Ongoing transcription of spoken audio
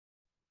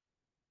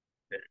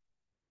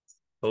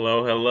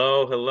Hello,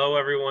 hello, hello,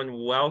 everyone.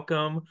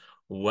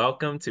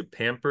 Welcome to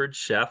Pampered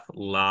Chef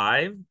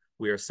Live.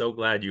 We are so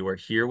glad you are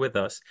here with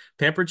us.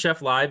 Pampered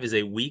Chef Live is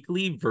a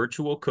weekly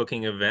virtual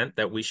cooking event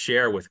that we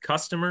share with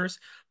customers,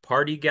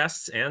 party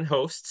guests, and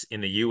hosts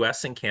in the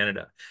US and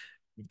Canada.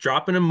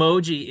 Drop an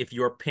emoji if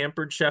your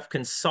Pampered Chef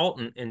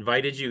consultant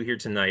invited you here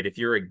tonight. If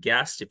you're a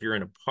guest, if you're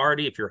in a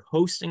party, if you're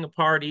hosting a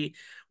party,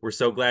 we're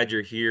so glad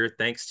you're here.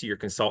 Thanks to your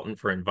consultant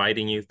for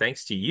inviting you.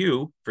 Thanks to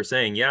you for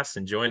saying yes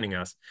and joining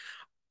us.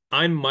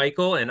 I'm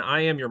Michael, and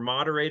I am your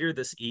moderator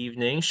this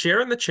evening.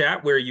 Share in the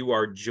chat where you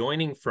are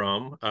joining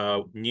from,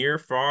 near,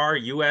 far,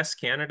 US,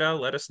 Canada.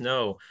 Let us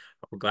know.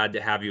 We're glad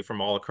to have you from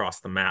all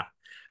across the map.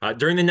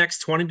 During the next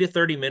 20 to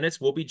 30 minutes,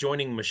 we'll be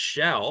joining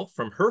Michelle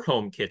from her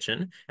home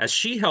kitchen as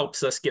she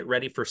helps us get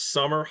ready for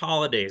summer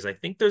holidays. I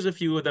think there's a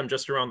few of them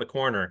just around the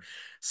corner.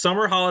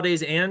 Summer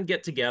holidays and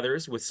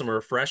get-togethers with some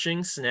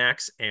refreshing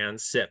snacks and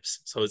sips.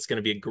 So it's going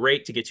to be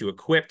great to get you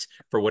equipped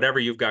for whatever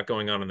you've got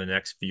going on in the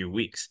next few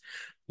weeks.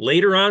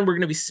 Later on, we're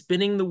going to be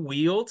spinning the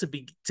wheel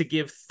to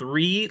give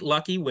 3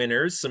 lucky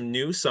winners some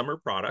new summer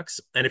products.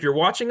 And if you're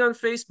watching on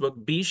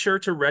Facebook, be sure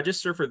to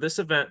register for this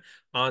event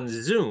on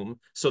Zoom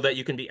so that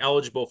you can be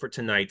eligible for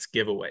tonight's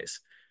giveaways.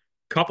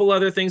 Couple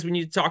other things we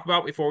need to talk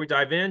about before we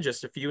dive in,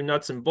 just a few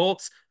nuts and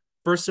bolts.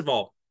 First of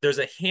all, there's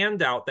a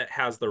handout that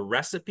has the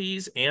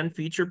recipes and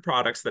featured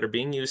products that are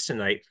being used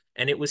tonight,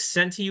 and it was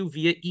sent to you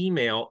via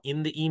email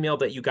in the email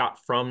that you got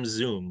from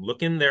Zoom.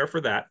 Look in there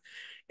for that.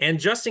 And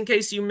just in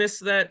case you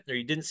missed that or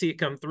you didn't see it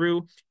come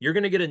through, you're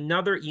going to get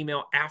another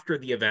email after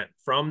the event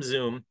from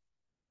Zoom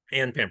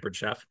and Pampered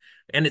Chef.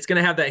 And it's going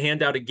to have that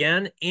handout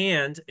again,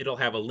 and it'll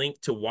have a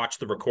link to watch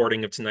the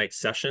recording of tonight's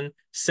session.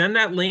 Send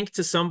that link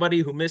to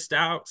somebody who missed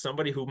out,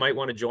 somebody who might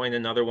want to join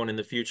another one in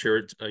the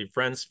future, your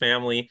friends,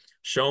 family.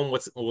 Show them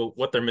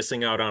what they're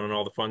missing out on and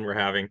all the fun we're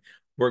having.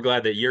 We're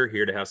glad that you're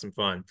here to have some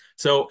fun.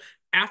 So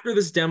after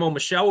this demo,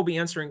 Michelle will be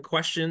answering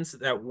questions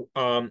that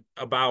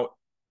about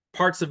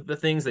parts of the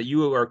things that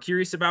you are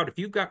curious about. If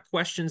you've got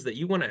questions that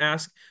you want to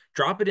ask,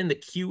 drop it in the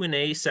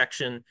Q&A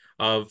section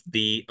of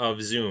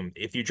Zoom.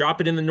 If you drop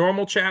it in the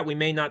normal chat, we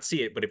may not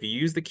see it, but if you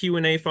use the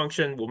Q&A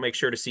function, we'll make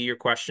sure to see your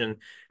question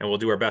and we'll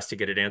do our best to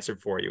get it answered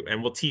for you.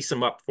 And we'll tee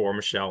some up for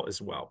Michelle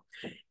as well.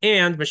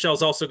 And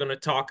Michelle's also going to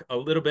talk a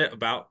little bit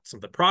about some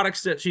of the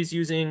products that she's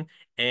using.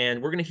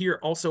 And we're going to hear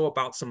also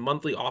about some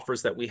monthly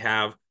offers that we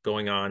have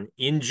going on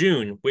in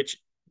June, which,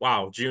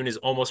 wow, June is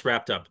almost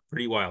wrapped up.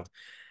 Pretty wild.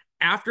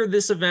 After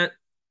this event,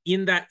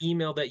 in that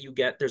email that you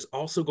get, there's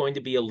also going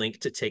to be a link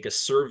to take a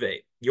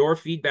survey. Your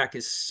feedback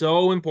is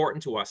so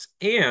important to us,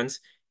 and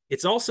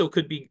it's also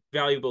could be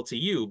valuable to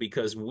you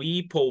because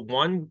we pull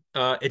one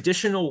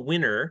additional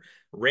winner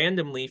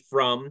randomly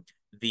from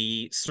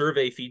the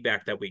survey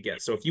feedback that we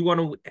get. So if you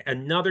want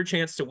another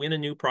chance to win a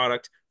new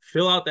product,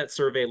 fill out that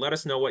survey. Let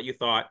us know what you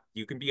thought.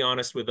 You can be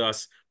honest with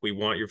us. We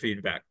want your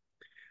feedback.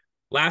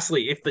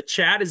 Lastly, if the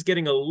chat is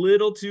getting a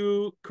little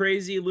too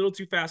crazy, a little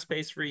too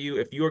fast-paced for you,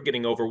 if you're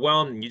getting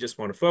overwhelmed and you just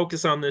want to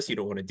focus on this, you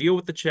don't want to deal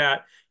with the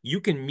chat,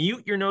 you can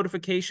mute your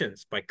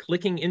notifications by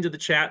clicking into the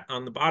chat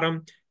on the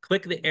bottom.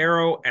 Click the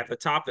arrow at the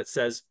top that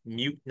says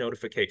mute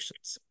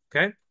notifications,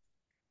 okay?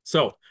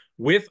 So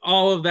with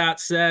all of that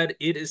said,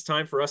 it is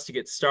time for us to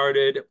get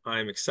started.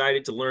 I'm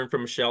excited to learn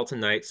from Michelle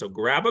tonight. So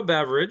grab a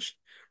beverage,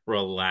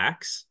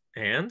 relax,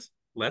 and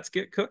let's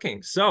get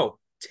cooking. So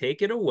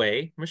take it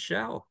away,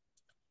 Michelle.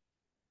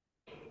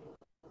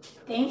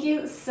 Thank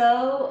you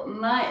so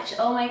much.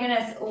 Oh my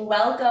goodness.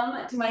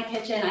 Welcome to my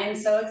kitchen. I'm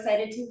so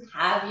excited to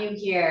have you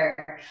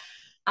here.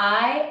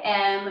 I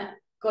am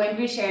going to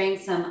be sharing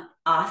some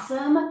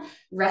awesome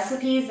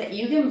recipes that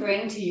you can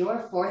bring to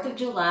your 4th of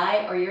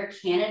July or your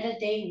Canada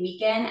Day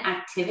weekend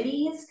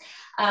activities.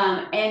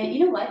 And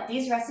you know what?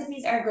 These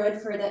recipes are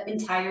good for the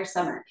entire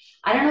summer.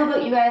 I don't know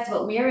about you guys,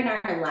 but we are in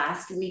our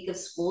last week of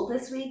school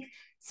this week.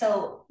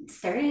 So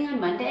starting on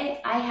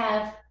Monday, I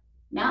have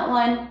not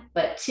one,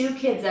 but 2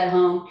 kids at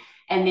home,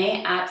 and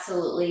they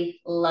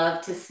absolutely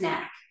love to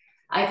snack.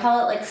 I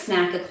call it like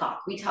snack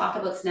o'clock. We talk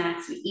about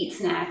snacks, we eat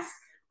snacks.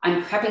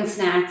 I'm prepping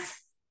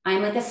snacks.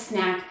 I'm like a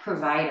snack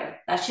provider.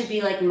 That should be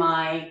like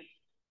my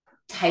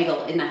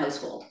title in the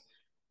household.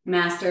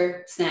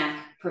 Master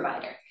snack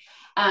provider.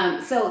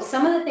 So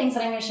some of the things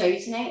that I'm going to show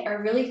you tonight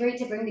are really great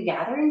to bring to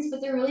gatherings,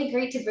 but they're really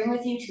great to bring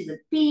with you to the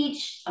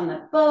beach, on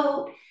the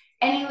boat,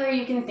 anywhere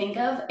you can think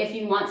of if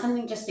you want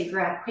something just to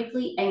grab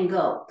quickly and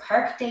go.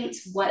 Park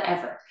dates,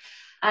 whatever.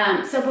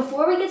 So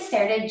before we get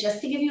started,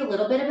 just to give you a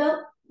little bit about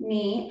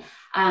me,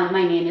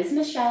 my name is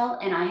Michelle,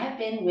 and I have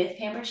been with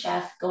Pampered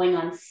Chef going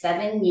on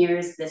 7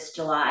 years this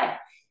July.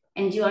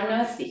 And do you want to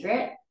know a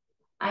secret?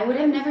 I would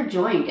have never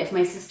joined if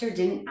my sister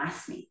didn't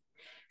ask me.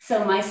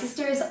 So my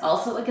sister is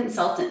also a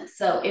consultant.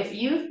 So if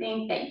you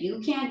think that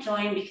you can't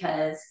join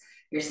because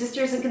your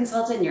sister's a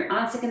consultant, your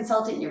aunt's a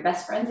consultant, your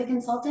best friend's a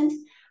consultant,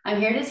 I'm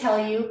here to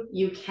tell you,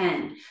 you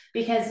can.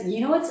 Because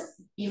you know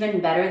what's even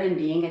better than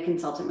being a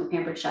consultant with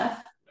Pampered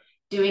Chef?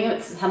 Doing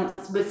it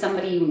with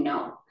somebody you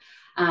know.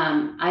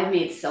 I've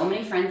made so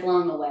many friends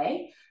along the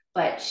way.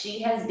 but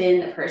she has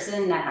been the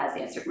person that has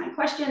answered my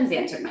questions,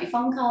 answered my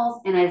phone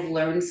calls, and I've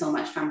learned so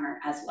much from her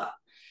as well.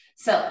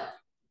 So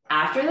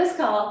after this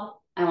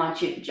call, I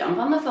want you to jump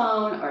on the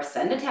phone or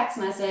send a text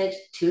message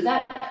to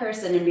that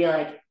person and be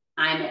like,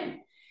 I'm in.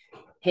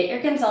 Hit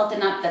your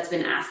consultant up that's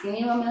been asking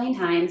you a million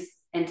times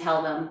and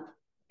tell them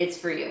it's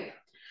for you.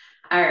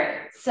 All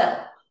right, so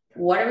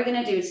what are we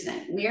gonna do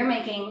tonight? We are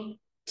making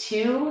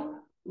 2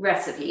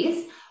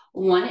 recipes.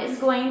 One is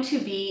going to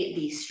be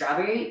the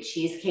strawberry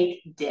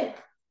cheesecake dip.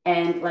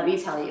 And let me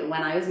tell you,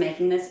 when I was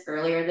making this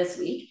earlier this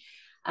week,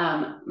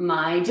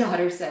 my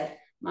daughter said,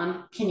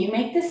 Mom, can you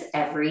make this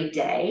every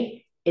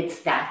day?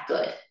 It's that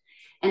good.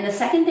 And the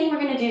second thing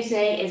we're gonna do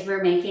today is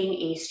we're making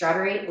a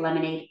strawberry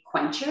lemonade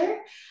quencher.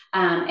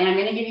 And I'm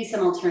gonna give you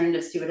some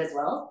alternatives to it as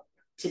well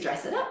to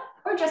dress it up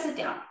or dress it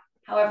down,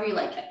 however you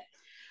like it.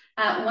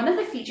 One of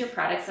the feature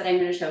products that I'm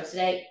going to show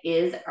today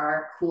is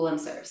our Cool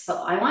and Serve.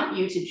 So I want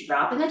you to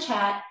drop in the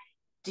chat.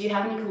 Do you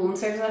have any Cool and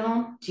Serves at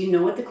home? Do you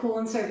know what the Cool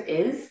and Serve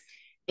is?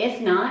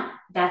 If not,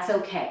 that's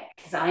okay,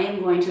 because I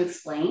am going to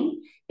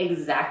explain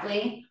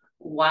exactly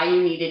why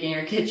you need it in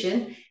your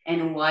kitchen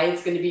and why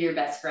it's going to be your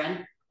best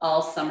friend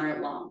all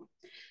summer long.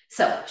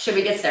 So should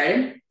we get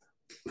started?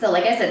 So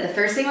like I said, the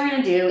first thing we're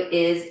going to do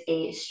is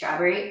a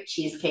strawberry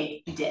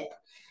cheesecake dip.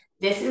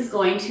 This is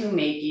going to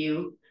make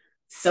you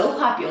so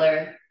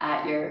popular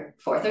at your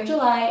 4th of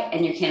July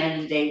and your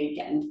Canada Day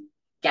weekend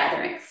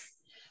gatherings.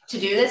 To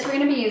do this, we're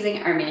going to be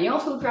using our manual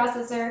food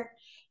processor,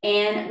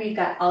 and we've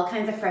got all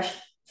kinds of fresh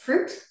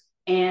fruit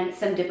and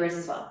some dippers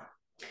as well.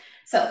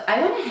 So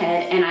I went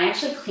ahead and I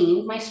actually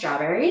cleaned my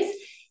strawberries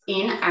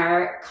in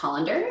our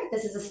colander.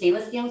 This is a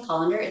stainless steel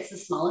colander. It's the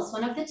smallest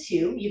one of the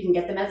 2. You can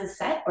get them as a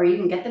set or you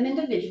can get them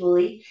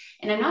individually.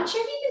 And I'm not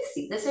sure if you can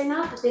see this or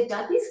not, but they've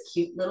got these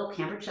cute little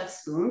Pampered Chef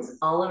spoons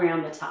all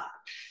around the top.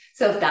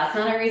 So if that's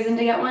not a reason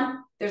to get one,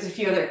 there's a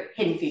few other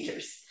hidden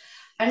features.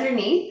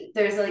 Underneath,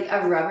 there's like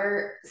a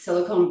rubber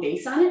silicone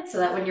base on it so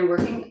that when you're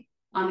working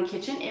on the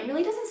kitchen, it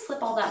really doesn't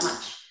slip all that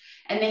much.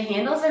 And the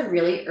handles are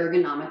really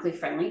ergonomically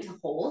friendly to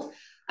hold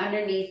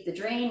underneath the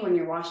drain when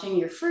you're washing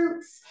your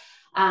fruits,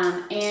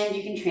 and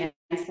you can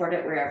transport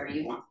it wherever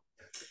you want.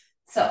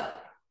 So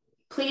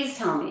please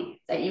tell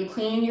me that you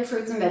clean your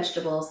fruits and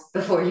vegetables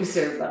before you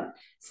serve them,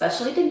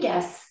 especially to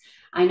guests.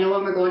 I know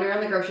when we're going around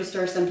the grocery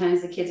store,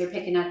 sometimes the kids are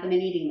picking at them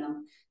and eating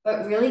them,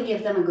 but really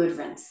give them a good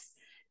rinse.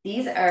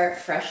 These are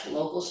fresh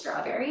local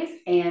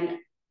strawberries, and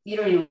you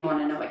don't even want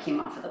to know what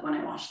came off of them when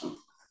I washed them.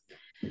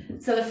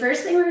 So the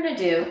first thing we're going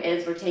to do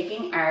is we're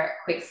taking our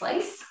quick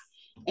slice,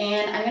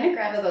 and I'm going to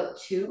grab about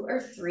 2 or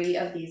 3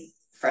 of these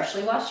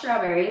freshly washed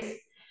strawberries,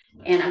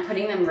 and I'm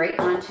putting them right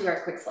onto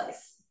our quick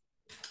slice.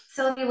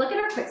 So if you look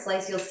at our quick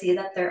slice, you'll see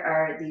that there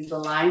are these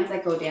lines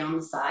that go down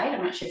the side.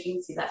 I'm not sure if you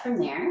can see that from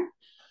there.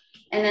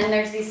 And then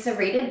there's these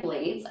serrated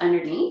blades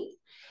underneath.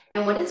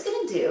 And what it's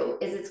going to do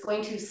is it's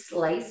going to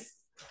slice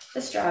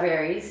the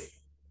strawberries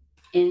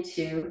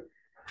into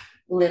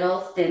little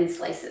thin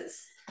slices.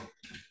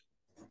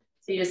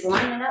 So you just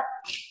line it up,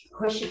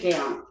 push it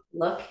down.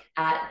 Look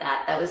at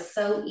that. That was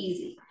so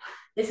easy.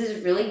 This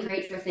is really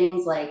great for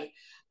things like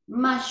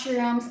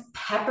mushrooms,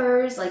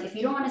 peppers. Like if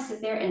you don't want to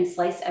sit there and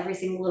slice every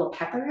single little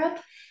pepper up,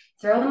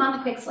 throw them on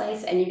the quick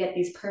slice and you get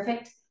these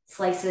perfect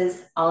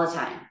slices all the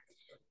time.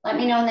 Let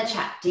me know in the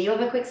chat. Do you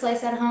have a quick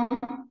slice at home?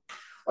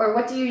 Or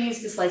what do you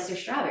use to slice your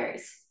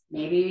strawberries?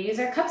 Maybe you use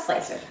our cup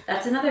slicer.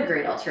 That's another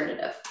great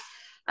alternative.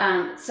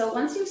 So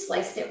once you've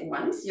sliced it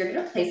once, you're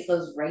going to place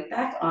those right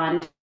back on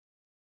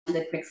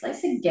the quick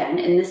slice again.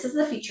 And this is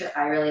the feature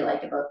I really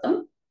like about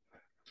them.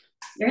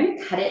 You're going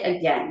to cut it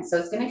again. So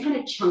it's going to kind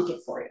of chunk it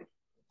for you.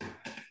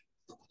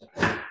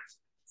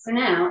 So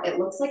now it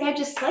looks like I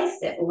just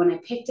sliced it, but when I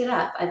picked it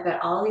up, I've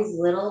got all these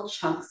little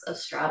chunks of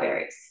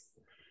strawberries.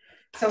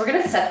 So we're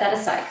going to set that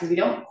aside because we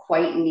don't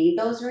quite need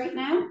those right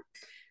now.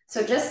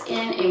 So just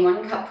in a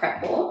 1 cup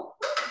prep bowl,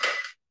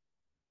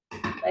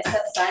 I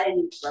set aside and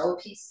you throw a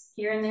piece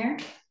here and there.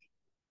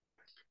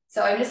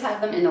 So I just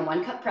have them in the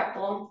 1 cup prep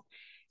bowl,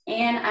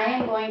 and I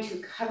am going to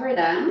cover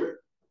them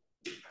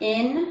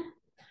in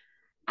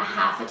a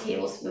 ½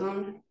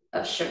 tablespoon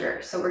of sugar.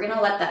 So we're going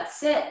to let that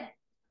sit.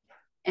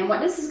 And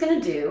what this is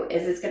going to do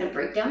is it's going to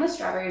break down the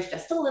strawberries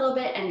just a little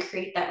bit and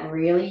create that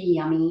really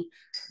yummy,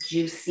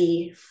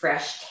 juicy,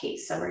 fresh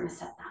taste. So we're going to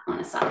set that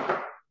one aside.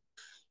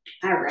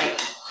 All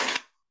right.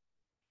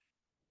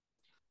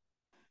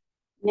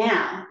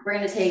 Now we're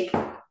going to take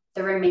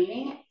the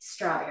remaining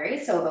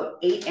strawberries, so about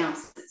 8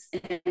 ounces.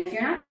 And if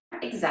you're not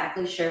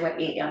exactly sure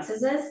what 8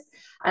 ounces is,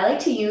 I like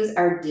to use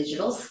our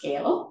digital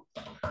scale.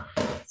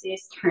 So you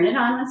just turn it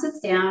on once it's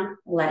down,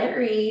 let it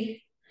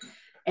read.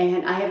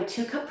 And I have a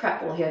 2 cup prep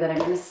bowl here that I'm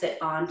going to sit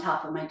on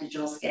top of my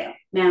digital scale.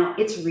 Now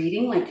it's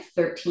reading like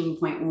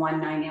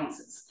 13.19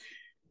 ounces.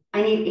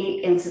 I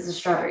need 8 ounces of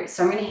strawberries.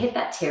 So I'm going to hit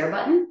that tare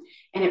button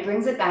and it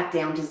brings it back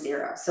down to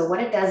 0. So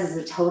what it does is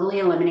it totally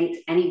eliminates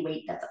any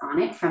weight that's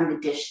on it from the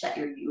dish that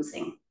you're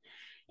using.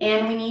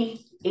 And we need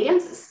 8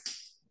 ounces.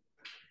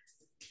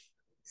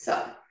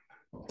 So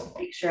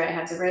make sure I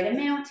have the right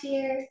amount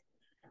here.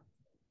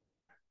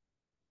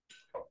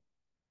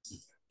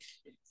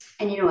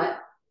 And you know what?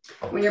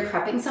 When you're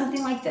prepping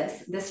something like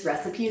this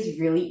recipe is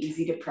really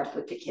easy to prep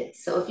with the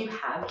kids. So if you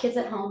have kids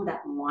at home that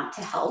want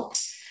to help,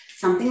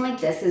 something like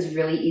this is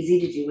really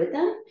easy to do with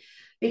them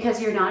because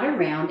you're not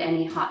around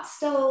any hot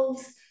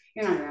stoves,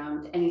 you're not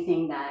around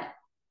anything that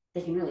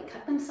they can really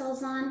cut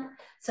themselves on.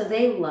 So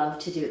they love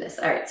to do this.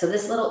 All right, so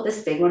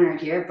this big one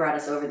right here brought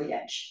us over the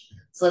edge.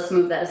 So let's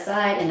move that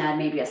aside and add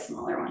maybe a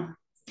smaller one.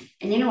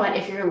 And you know what?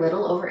 If you're a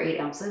little over 8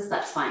 ounces,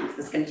 that's fine because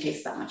it's going to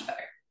taste that much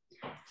better.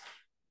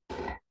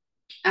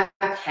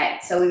 Okay,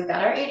 so we've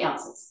got our 8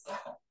 ounces.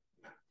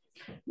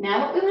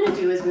 Now what we want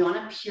to do is we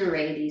want to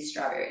puree these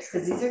strawberries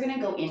because these are going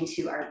to go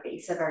into our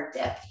base of our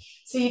dip.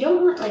 So you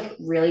don't want like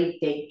really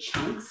big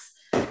chunks.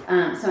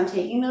 So I'm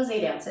taking those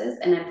 8 ounces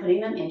and I'm putting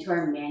them into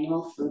our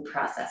manual food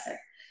processor.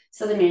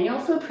 So the manual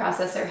food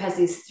processor has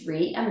these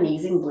 3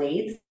 amazing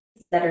blades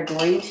that are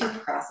going to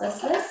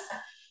process this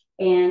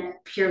and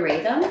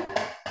puree them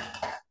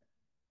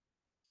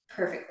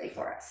perfectly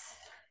for us.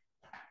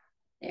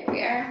 There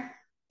we are.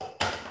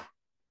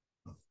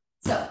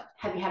 So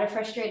have you had a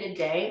frustrated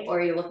day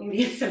or you're looking to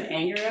get some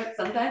anger out?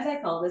 Sometimes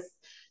I call this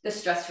the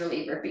stress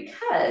reliever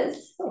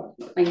because, oh,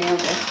 my nail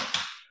there.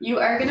 You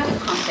are gonna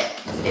pump it.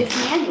 It's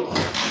manual.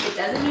 It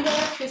doesn't need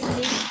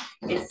electricity.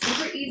 It's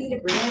super easy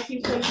to bring a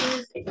few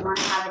places if you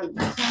wanna have it in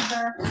your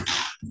camper.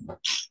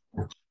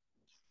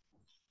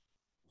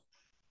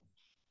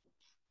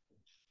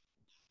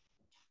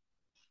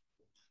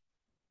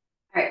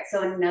 All right,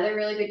 so another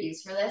really good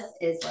use for this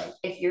is like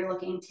if you're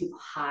looking to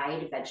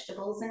hide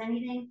vegetables in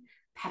anything,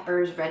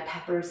 peppers, red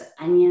peppers,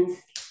 onions,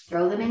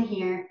 throw them in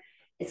here.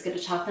 It's gonna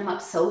chop them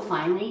up so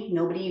finely,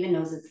 nobody even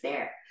knows it's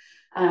there.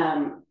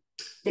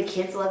 The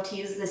kids love to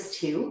use this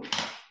too.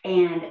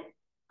 And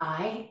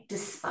I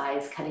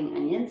despise cutting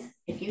onions.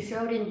 If you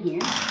throw it in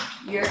here,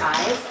 your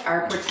eyes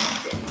are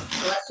protected.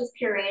 So let's just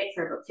puree it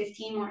for about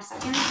 15 more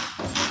seconds.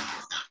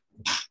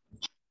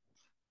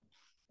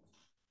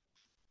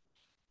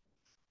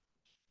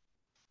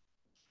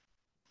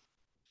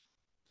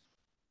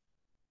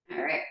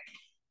 All right.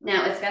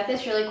 Now it's got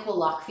this really cool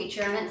lock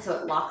feature on it, so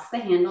it locks the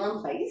handle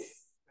in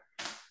place.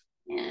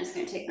 And I'm just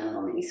gonna take my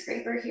little mini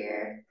scraper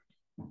here.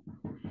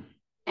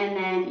 And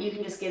then you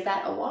can just give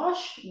that a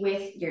wash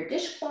with your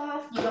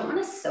dishcloth. You don't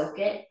wanna soak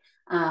it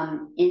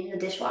in the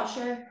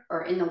dishwasher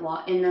or in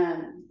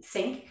the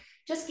sink.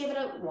 Just give it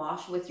a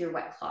wash with your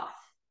wet cloth.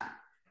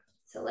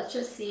 So let's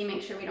just see,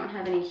 make sure we don't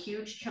have any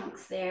huge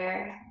chunks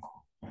there.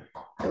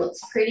 It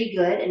looks pretty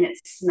good and it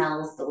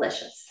smells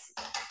delicious.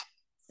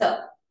 So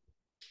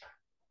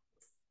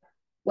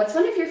what's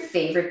one of your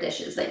favorite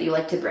dishes that you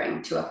like to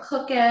bring to a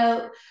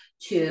cookout,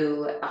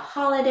 to a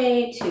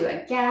holiday, to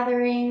a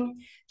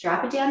gathering?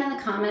 Drop it down in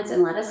the comments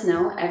and let us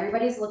know.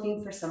 Everybody's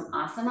looking for some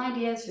awesome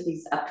ideas for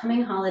these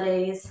upcoming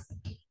holidays.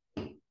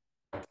 All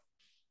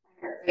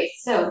right,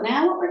 so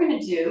now what we're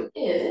gonna do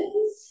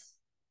is,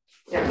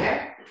 there we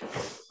are.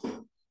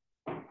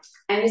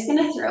 I'm just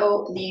gonna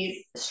throw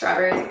these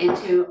strawberries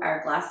into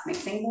our glass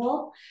mixing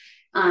bowl.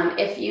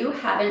 If you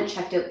haven't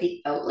checked out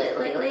the outlet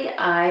lately,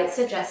 I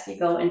suggest you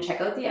go and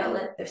check out the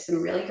outlet. There's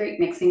some really great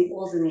mixing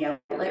bowls in the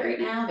outlet right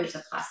now. There's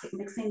a plastic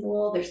mixing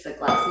bowl, there's the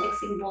glass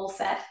mixing bowl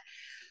set.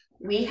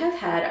 We have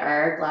had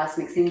our glass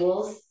mixing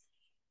bowls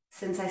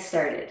since I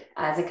started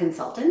as a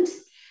consultant,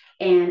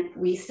 and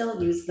we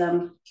still use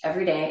them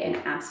every day and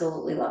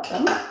absolutely love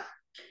them.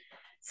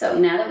 So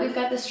now that we've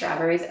got the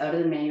strawberries out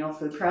of the manual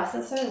food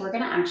processor, we're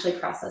gonna actually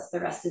process the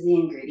rest of the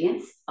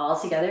ingredients all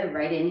together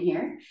right in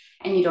here.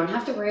 And you don't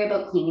have to worry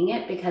about cleaning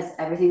it because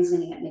everything's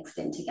gonna get mixed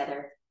in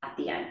together at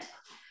the end.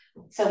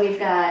 So we've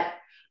got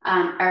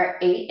our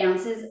 8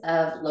 ounces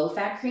of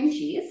low-fat cream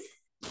cheese.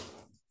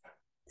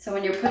 So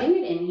when you're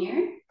putting it in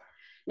here,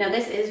 now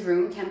this is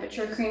room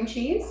temperature cream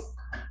cheese.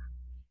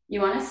 You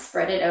wanna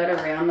spread it out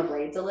around the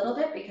blades a little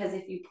bit because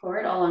if you pour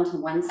it all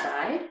onto one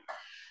side,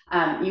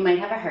 you might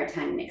have a hard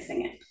time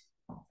mixing it.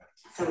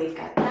 So we've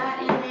got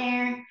that in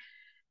there.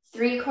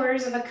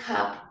 3/4 of a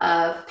cup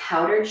of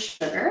powdered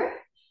sugar.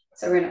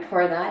 So we're gonna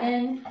pour that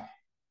in.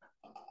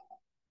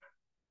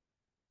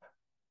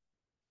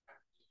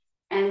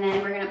 And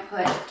then we're gonna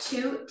put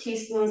 2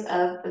 teaspoons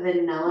of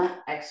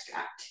vanilla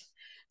extract.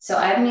 So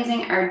I'm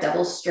using our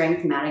double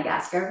strength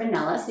Madagascar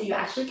vanilla. So you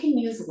actually can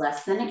use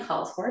less than it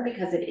calls for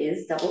because it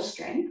is double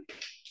strength.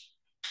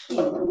 And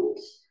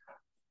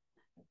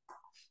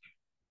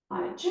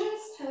I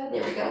just had,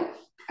 there we go,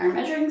 our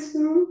measuring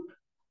spoon.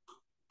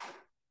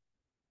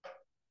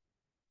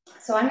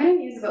 So I'm gonna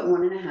use about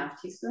 1.5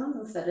 teaspoons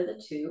instead of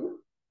the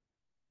 2.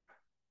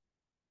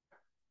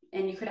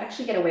 And you could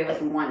actually get away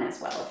with 1 as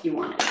well if you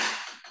wanted.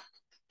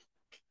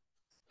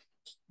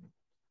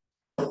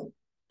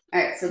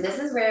 All right, so this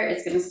is where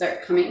it's gonna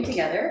start coming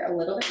together a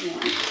little bit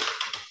more.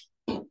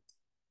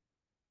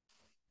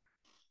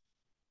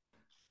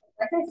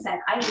 Like I said,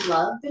 I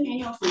love the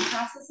manual food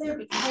processor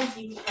because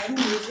you can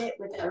use it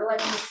without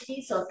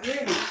electricity. So if you're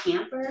in a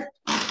camper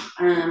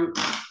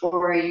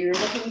or you're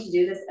looking to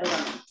do this out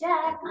on the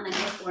deck on a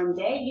nice warm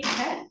day, you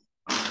can.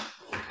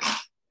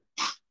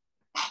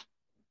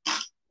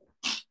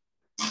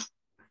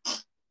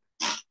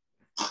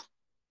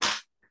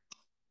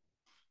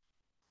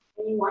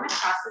 And you want to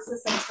process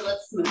this until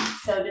it's smooth.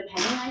 So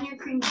depending on your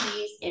cream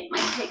cheese, it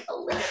might take a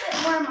little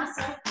bit more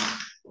muscle.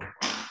 All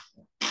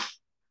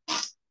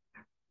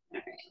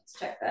right, let's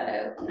check that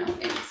out. No,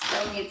 it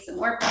still needs some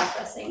more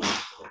processing.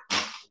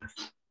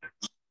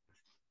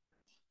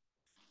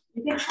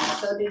 You can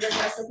also do this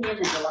recipe in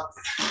the deluxe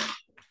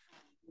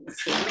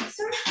stand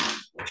mixer.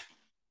 All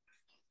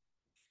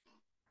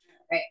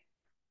right.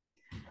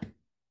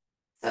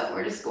 So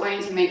we're just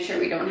going to make sure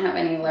we don't have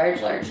any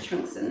large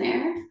chunks in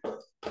there.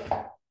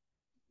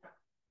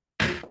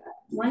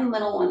 One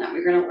little one that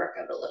we're going to work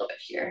out a little bit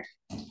here.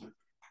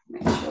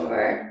 Make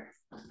sure.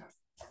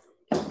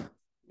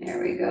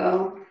 There we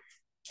go.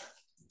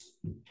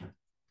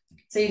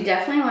 So you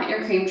definitely want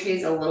your cream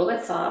cheese a little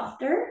bit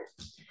softer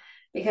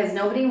because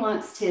nobody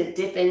wants to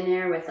dip in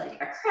there with like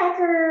a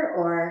cracker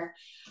or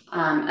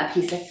a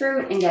piece of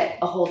fruit and get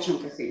a whole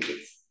chunk of cream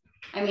cheese.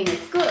 I mean,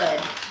 it's good,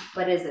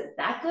 but is it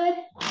that good?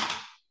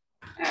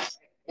 All right,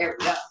 there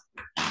we go.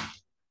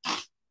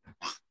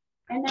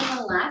 And then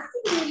the last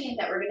ingredient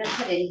that we're going to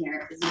put in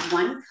here is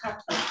 1 cup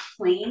of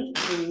plain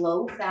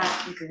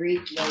low-fat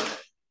Greek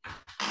yogurt.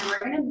 And we're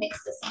going to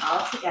mix this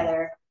all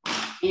together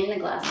in the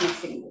glass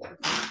mixing bowl.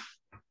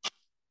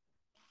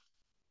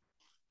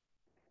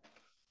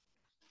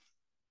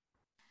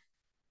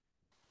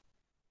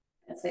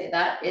 I'd say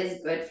that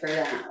is good for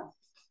now.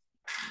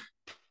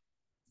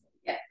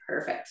 Yeah,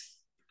 perfect.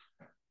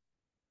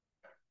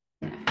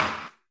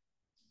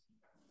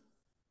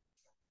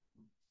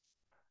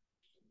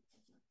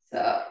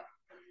 So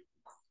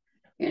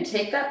you're going to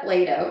take that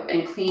blade out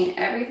and clean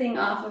everything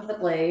off of the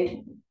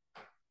blade.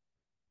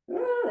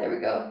 Oh, there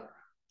we go.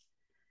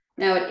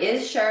 Now it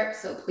is sharp,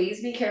 so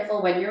please be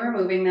careful when you're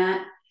removing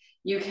that.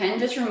 You can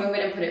just remove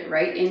it and put it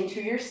right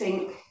into your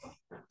sink.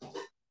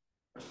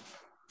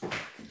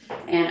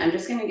 And I'm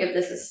just going to give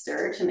this a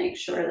stir to make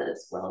sure that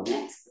it's well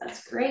mixed.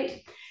 That's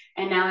great.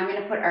 And now I'm going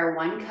to put our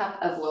 1 cup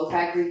of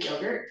low-fat Greek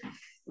yogurt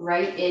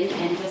right in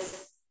and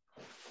just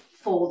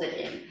fold it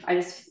in. I'm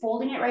just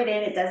folding it right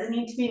in. It doesn't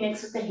need to be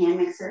mixed with the hand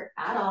mixer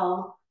at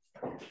all.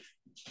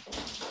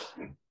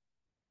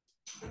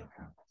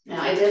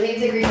 Now I did leave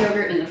the Greek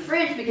yogurt in the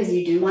fridge because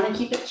you do want to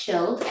keep it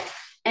chilled.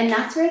 And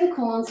that's where the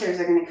colon serves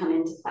are going to come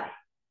into play.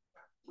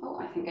 Oh,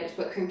 I think I just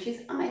put cream cheese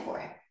on my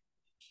forehead.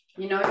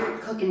 You know you're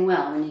cooking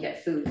well when you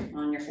get food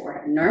on your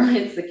forehead. Normally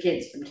it's the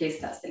kids from taste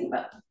testing,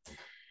 but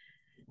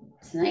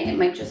tonight it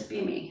might just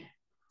be me.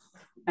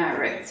 All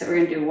right, so we're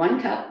going to do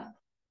 1 cup.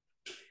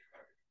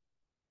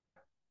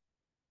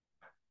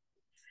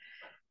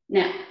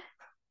 Now,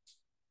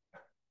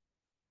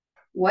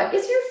 what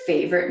is your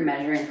favorite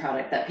measuring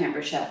product that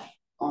Pampered Chef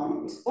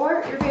owns,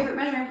 or your favorite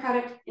measuring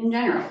product in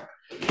general?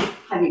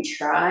 Have you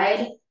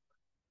tried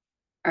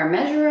our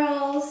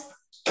Measurals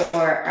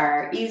or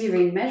our Easy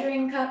Read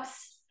measuring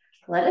cups?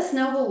 Let us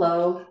know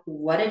below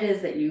what it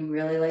is that you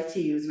really like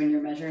to use when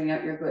you're measuring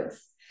out your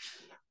goods.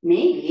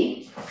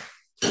 Maybe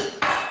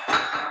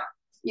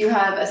you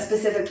have a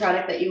specific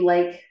product that you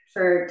like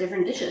for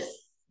different dishes.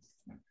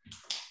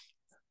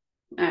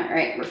 All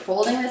right, we're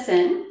folding this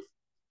in.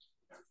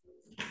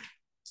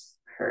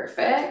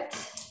 Perfect.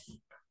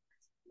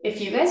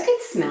 If you guys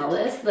could smell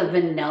this, the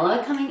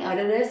vanilla coming out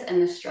of this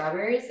and the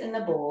strawberries in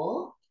the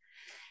bowl.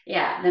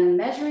 Yeah, the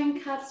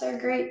measuring cups are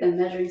great. The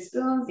measuring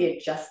spoons, the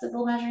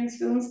adjustable measuring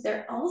spoons,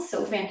 they're all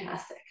so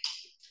fantastic.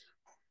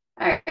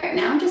 All right,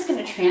 now I'm just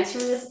going to transfer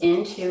this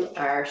into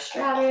our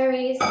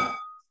strawberries.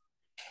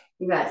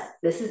 You guys,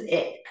 this is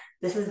it.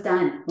 This is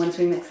done once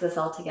we mix this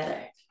all together.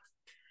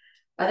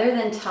 Other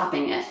than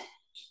topping it,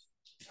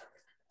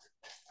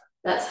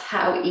 that's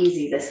how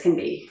easy this can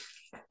be.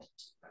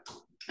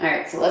 All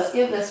right, so let's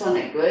give this one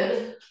a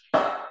good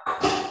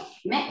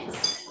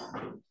mix.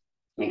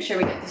 Make sure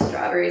we get the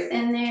strawberries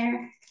in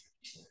there.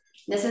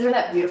 This is where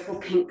that beautiful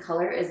pink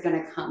color is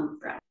going to come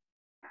from.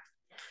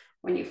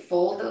 When you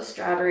fold those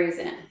strawberries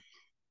in.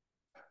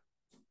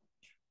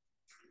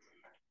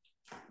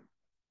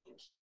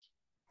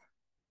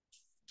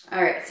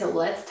 All right, so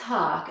let's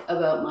talk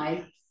about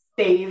my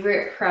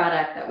favorite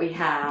product that we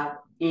have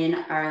in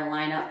our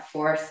lineup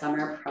for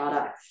summer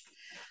products.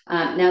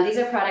 Now, these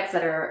are products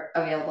that are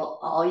available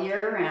all year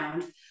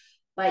round,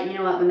 but you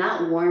know what? When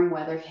that warm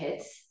weather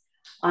hits,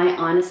 I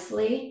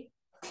honestly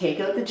take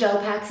out the gel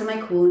packs in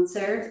my Cool and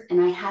Serve,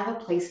 and I have a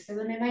place for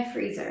them in my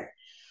freezer.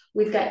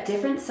 We've got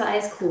different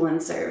size Cool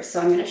and Serves, so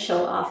I'm going to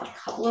show off a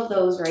couple of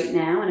those right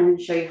now, and I'm going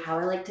to show you how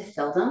I like to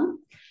fill them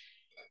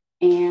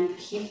and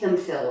keep them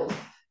filled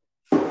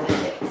for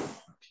the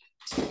kids.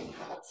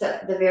 So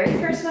the very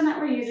first one that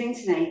we're using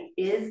tonight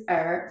is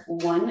our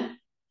 1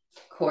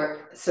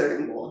 quart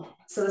serving bowl.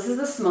 So this is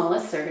the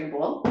smallest serving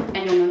bowl,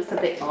 and you'll notice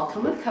that they all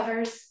come with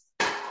covers,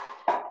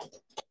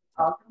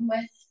 all come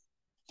with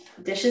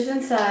dishes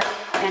inside,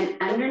 and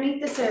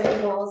underneath the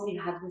serving bowls,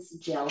 you have this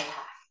gel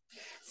pack.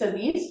 So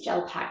these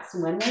gel packs,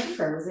 when they're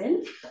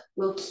frozen,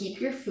 will keep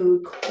your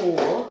food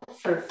cool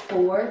for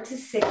 4 to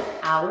 6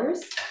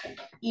 hours,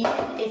 even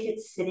if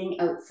it's sitting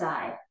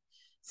outside.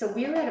 So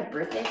we were at a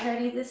birthday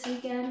party this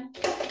weekend,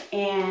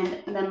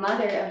 and the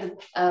mother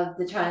of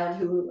the child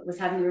who was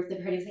having the birthday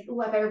party was like,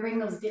 "Oh, I better bring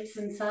those dips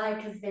inside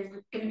because they're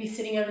going to be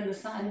sitting out in the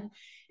sun."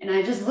 And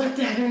I just looked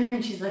at her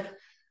and she's like,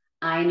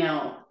 "I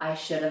know, I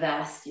should have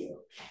asked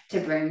you to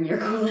bring your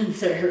cool and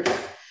serve."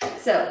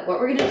 So what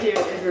we're going to do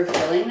is we're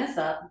filling this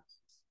up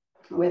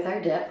with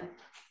our dip.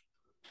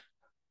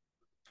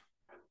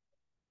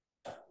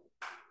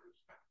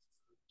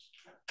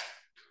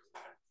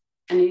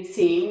 And you're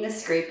seeing the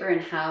scraper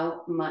and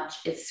how much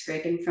it's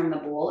scraping from the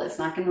bowl. It's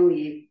not going to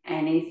leave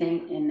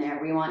anything in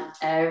there. We want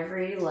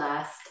every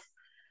last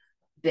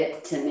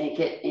bit to make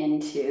it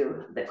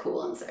into the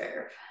cool and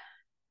serve.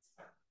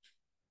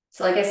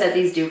 So like I said,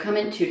 these do come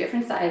in 2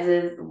 different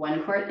sizes,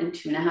 1 quart and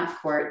 2.5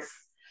 quarts.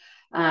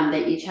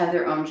 They each have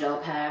their own gel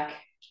pack,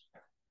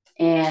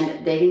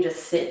 and they can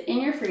just sit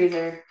in your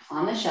freezer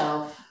on the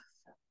shelf,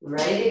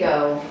 ready to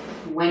go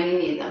when you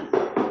need them.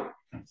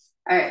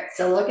 All right,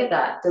 so look at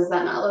that. Does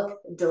that not look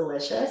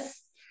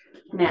delicious?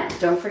 Now,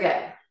 don't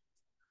forget,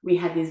 we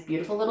had these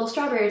beautiful little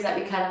strawberries that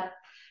we cut up,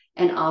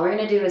 and all we're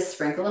gonna do is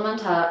sprinkle them on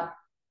top.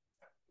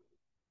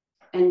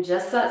 And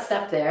just that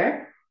step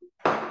there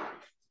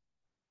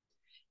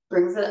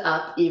brings it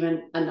up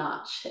even a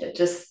notch.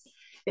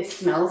 It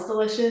smells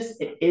delicious,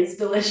 it is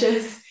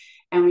delicious,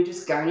 and we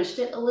just garnished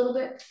it a little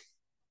bit.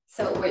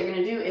 So what you're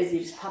gonna do is you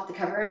just pop the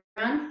cover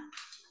on.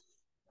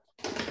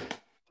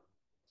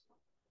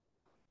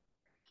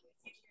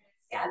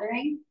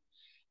 Gathering,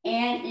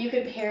 and you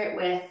could pair it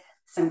with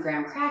some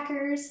graham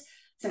crackers,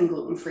 some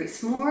gluten-free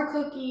s'more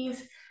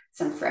cookies,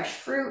 some fresh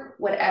fruit,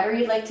 whatever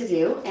you'd like to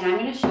do. And I'm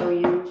going to show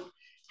you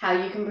how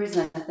you can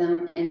present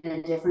them in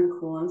the different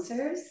cool and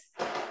serves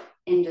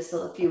in just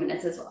a few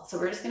minutes as well. So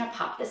we're just going to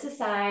pop this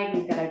aside.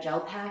 We've got our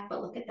gel pack,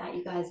 but look at that,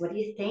 you guys. What do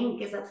you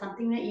think? Is that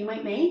something that you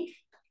might make?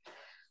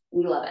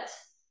 We love it.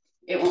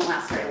 It won't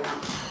last very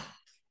long.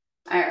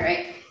 All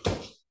right.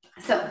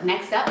 So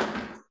next up,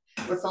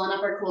 we're filling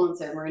up our cool and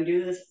serve. We're gonna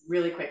do this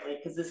really quickly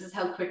because this is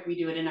how quick we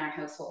do it in our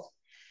household.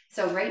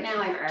 So right now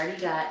I've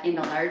already got in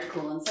the large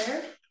cool and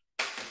serve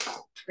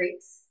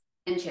grapes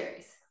and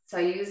cherries. So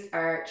I used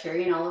our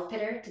cherry and olive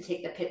pitter to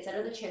take the pits out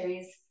of the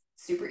cherries.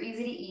 Super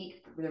easy to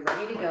eat. We're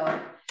ready to go.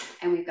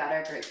 And we've got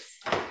our grapes.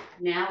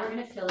 Now we're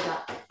gonna fill it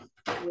up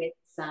with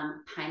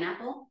some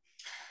pineapple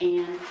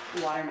and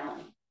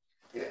watermelon.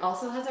 It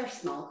also has our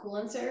small cool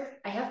and serve.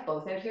 I have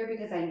both out here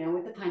because I know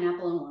with the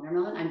pineapple and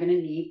watermelon, I'm gonna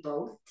need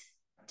both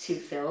to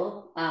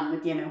fill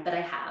with the amount that I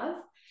have.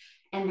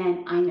 And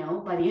then I know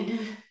by the end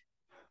of,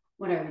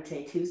 what I would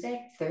say,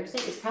 Tuesday, Thursday,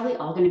 it's probably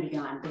all gonna be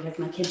gone because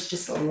my kids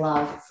just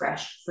love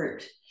fresh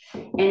fruit.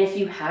 And if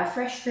you have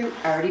fresh fruit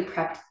already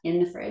prepped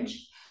in the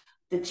fridge,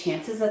 the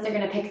chances that they're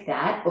gonna pick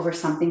that over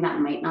something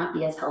that might not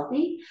be as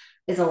healthy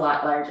is a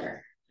lot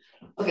larger.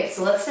 Okay,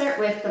 so let's start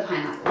with the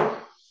pineapple.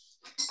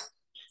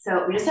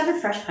 So we just have a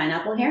fresh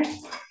pineapple here,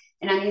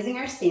 and I'm using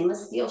our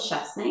stainless steel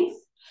chef's knife.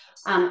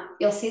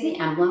 You'll see the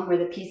emblem where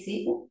the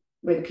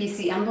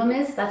PC emblem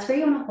is. That's where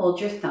you want to hold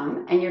your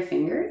thumb and your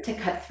finger to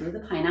cut through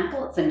the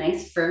pineapple. It's a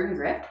nice firm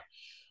grip.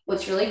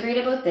 What's really great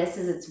about this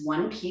is it's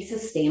 1 piece of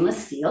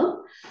stainless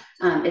steel.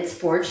 It's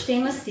forged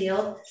stainless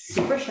steel,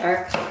 super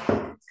sharp,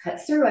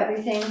 cuts through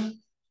everything.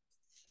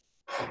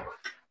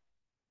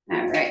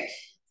 All right.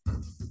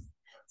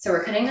 So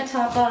we're cutting the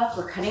top off,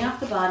 we're cutting off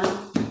the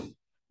bottom.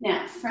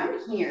 Now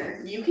from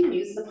here, you can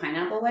use the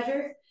pineapple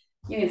wedger.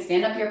 You can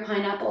stand up your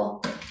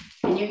pineapple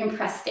and you can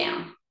press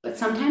down. But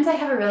sometimes I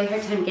have a really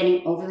hard time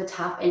getting over the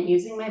top and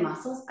using my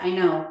muscles. I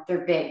know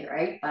they're big,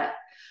 right? But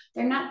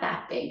they're not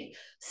that big.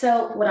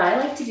 So what I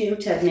like to do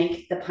to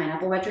make the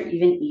pineapple wedger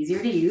even easier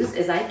to use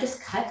is I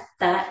just cut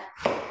that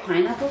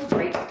pineapple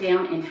right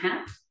down in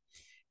half.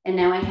 And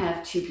now I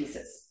have 2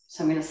 pieces.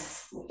 So I'm gonna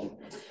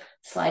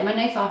slide my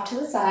knife off to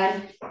the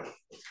side.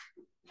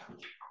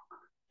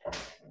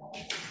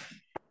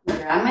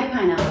 Grab my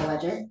pineapple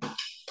wedger.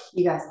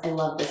 You guys, I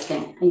love this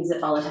thing. I use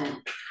it all the time.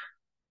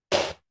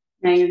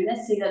 Now you're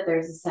gonna see that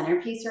there's a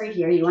center piece right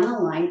here. You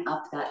wanna line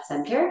up that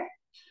center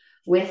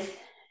with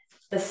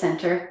the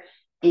center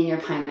in your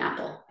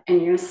pineapple. And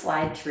you're gonna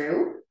slide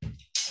through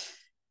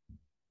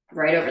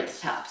right over the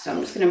top. So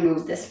I'm just gonna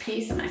move this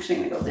piece. I'm actually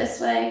gonna go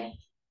this way.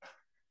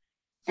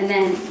 And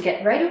then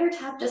get right over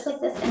top just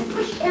like this and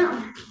push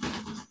down.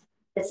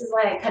 This is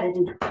why I cut it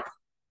in half.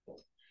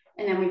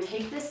 And then we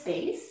take this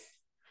base,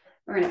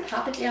 we're gonna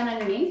pop it down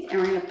underneath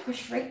and we're gonna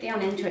push right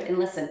down into it and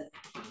listen.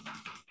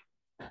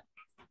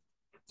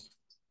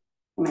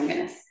 Oh my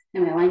goodness,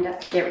 am I lined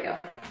up? There we go.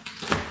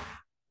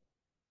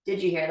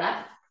 Did you hear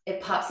that?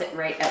 It pops it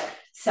right out.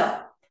 So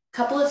a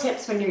couple of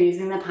tips when you're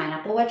using the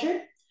pineapple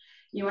wedger.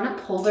 You wanna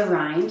pull the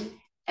rind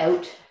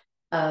out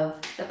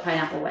of the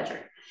pineapple wedger.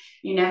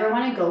 You never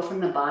wanna go from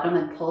the bottom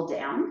and pull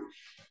down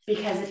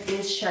because it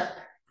is sharp.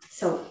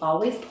 So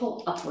always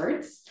pull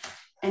upwards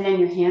and then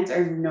your hands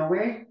are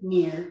nowhere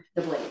near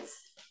the blades.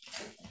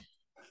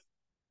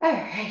 All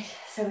right,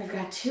 so we've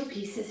got 2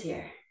 pieces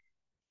here.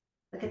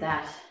 Look at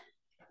that.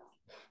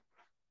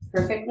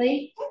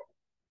 Perfectly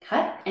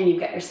cut and you've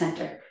got your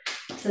center.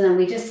 So then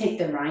we just take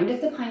the rind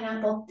of the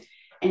pineapple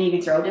and you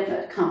can throw it in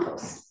the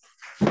compost.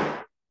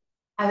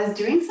 I was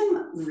doing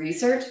some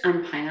research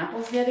on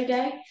pineapples the other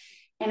day,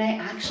 and I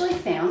actually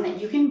found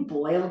that you can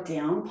boil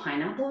down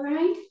pineapple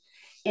rind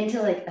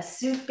into like a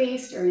soup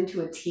base or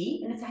into a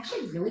tea, and it's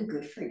actually really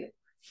good for you.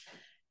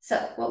 So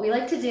what we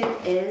like to do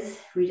is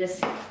we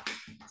just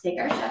take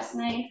our chef's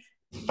knife,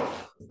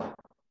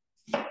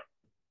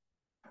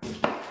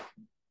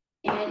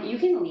 and you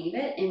can leave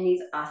it in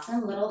these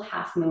awesome little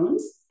half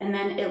moons, and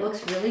then it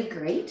looks really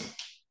great,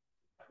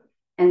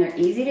 and they're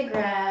easy to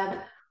grab.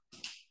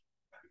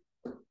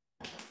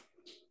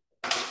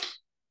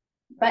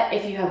 But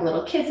if you have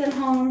little kids at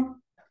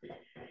home,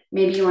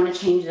 maybe you want to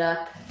change it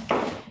up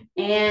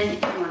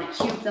and you want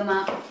to cube them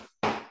up.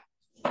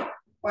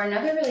 Or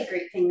another really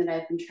great thing that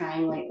I've been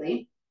trying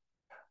lately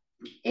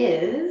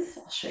is,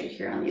 I'll show you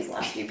here on these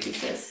last few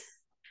pieces.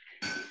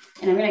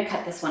 And I'm going to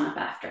cut this one up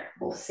after.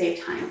 We'll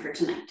save time for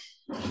tonight.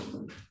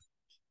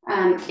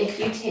 If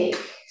you take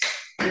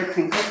your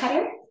crinkle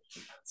cutter,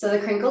 so the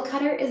crinkle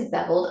cutter is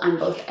beveled on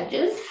both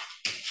edges,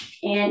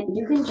 and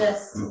you can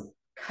just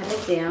cut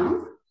it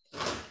down.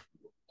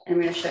 And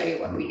I'm going to show you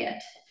what we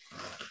get.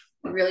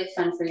 Really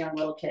fun for young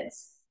little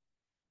kids.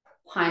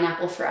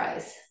 Pineapple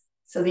fries.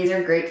 So these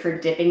are great for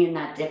dipping in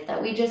that dip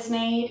that we just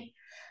made.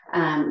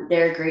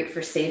 They're great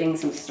for saving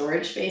some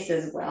storage space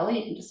as well.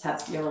 You can just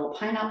have your little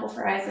pineapple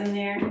fries in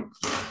there.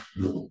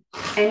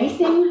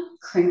 Anything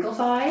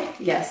crinklified,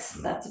 yes,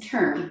 that's a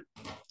term,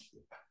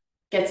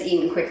 gets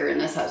eaten quicker in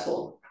this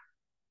household.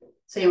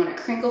 So you want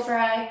to crinkle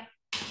fry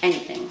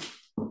anything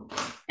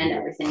and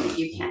everything that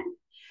you can.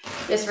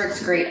 This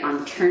works great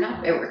on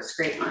turnip. It works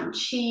great on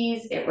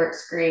cheese. It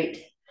works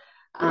great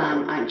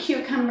on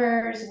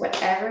cucumbers,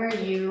 whatever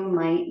you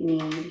might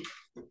need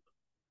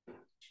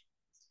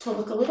to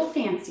look a little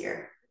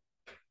fancier.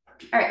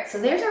 All right, so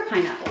there's our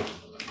pineapple.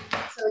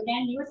 So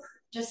again, you would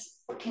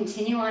just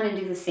continue on and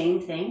do the same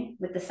thing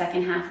with the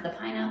second half of the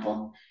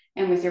pineapple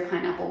and with your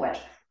pineapple wedge.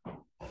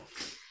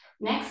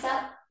 Next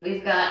up,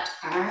 we've got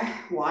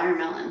our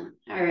watermelon.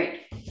 All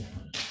right.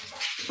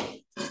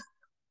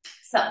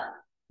 So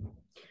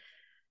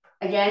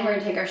again, we're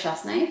gonna take our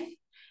chef's knife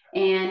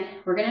and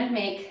we're gonna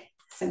make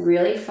some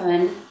really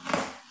fun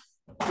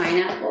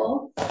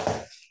pineapple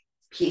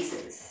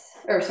pieces,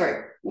 or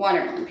sorry,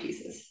 watermelon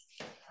pieces.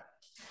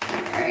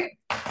 All right.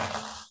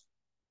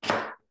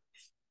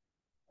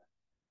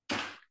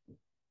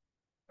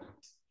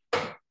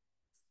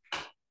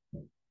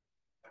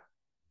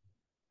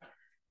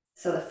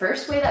 So the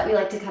first way that we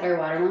like to cut our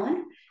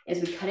watermelon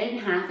is we cut it in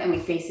half and we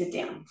face it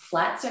down.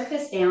 Flat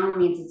surface down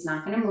means it's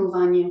not gonna move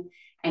on you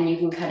and you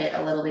can cut it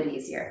a little bit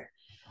easier.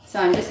 So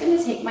I'm just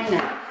gonna take my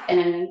knife and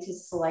I'm going to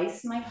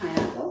slice my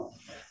pineapple.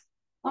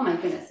 Oh my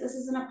goodness, this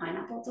isn't a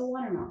pineapple, it's a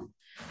watermelon.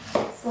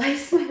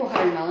 Slice my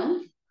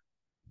watermelon.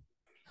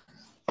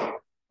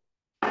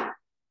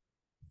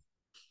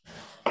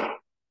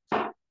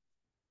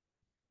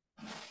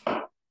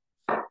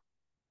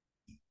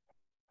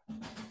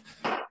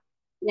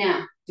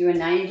 Now, do a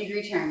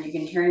 90-degree turn. You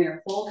can turn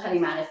your whole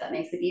cutting mat if that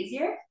makes it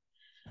easier.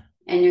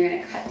 And you're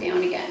gonna cut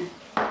down again.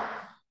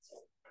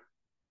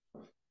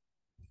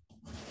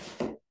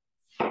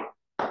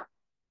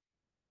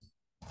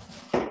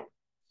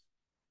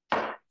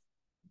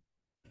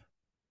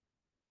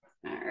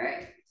 All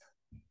right.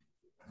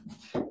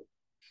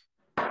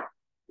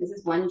 This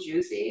is one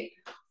juicy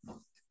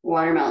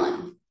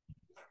watermelon.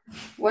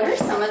 What are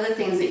some of the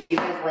things that you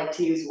guys like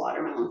to use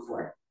watermelon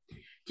for?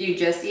 Do you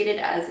just eat it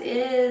as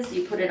is? Do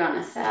you put it on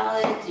a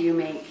salad? Do you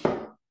make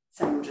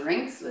some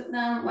drinks with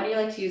them? What do you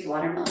like to use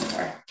watermelon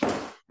for?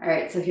 All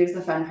right, so here's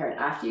the fun part.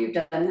 After you've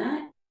done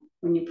that,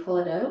 when you pull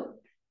it out,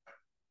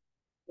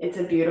 it's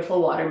a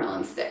beautiful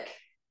watermelon stick.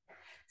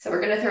 So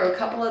we're gonna throw a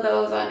couple of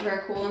those onto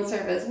our cool and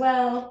serve as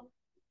well.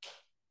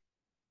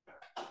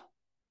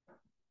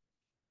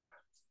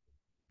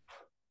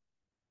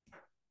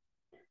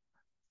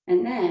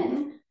 And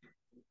then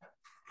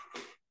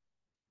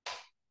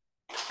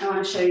I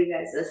want to show you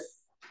guys this.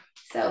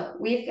 So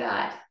we've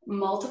got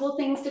multiple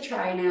things to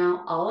try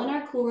now, all in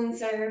our cool and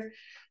serve.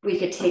 We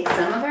could take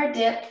some of our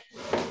dip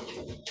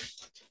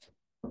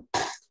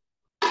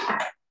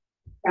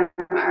from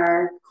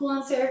our cool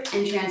and serve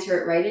and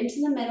transfer it right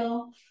into the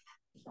middle.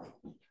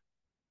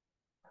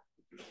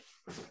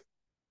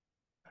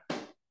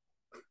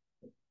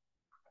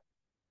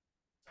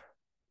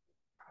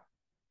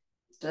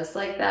 Just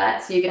like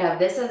that. So you could have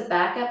this as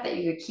backup that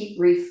you could keep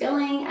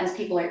refilling as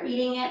people are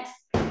eating it.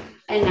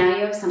 And now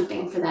you have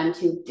something for them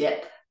to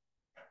dip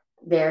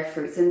their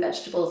fruits and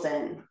vegetables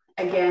in.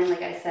 Again,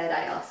 like I said,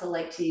 I also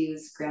like to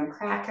use graham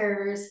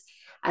crackers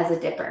as a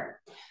dipper.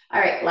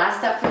 All right,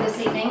 last up for this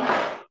evening,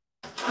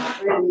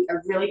 we're gonna make a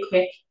really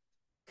quick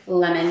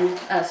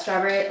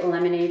strawberry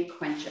lemonade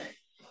quencher.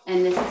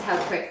 And this is how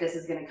quick this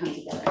is gonna come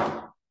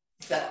together.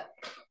 So,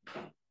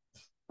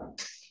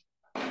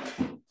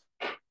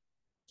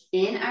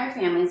 in our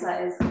family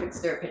size quick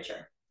stir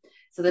pitcher.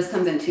 So this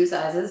comes in two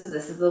sizes.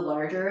 This is the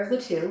larger of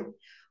the two.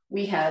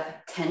 We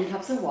have 10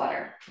 cups of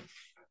water.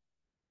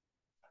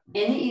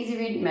 In the Easy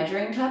Read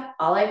measuring cup,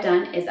 all I've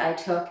done is I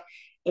took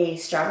a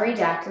strawberry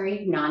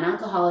daiquiri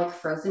non-alcoholic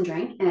frozen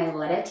drink, and I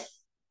let it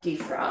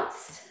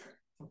defrost.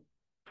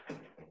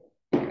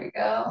 There we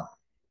go.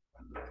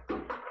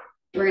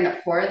 We're gonna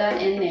pour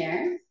that in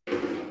there,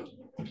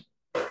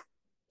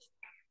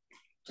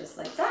 just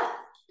like that.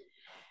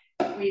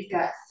 We've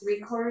got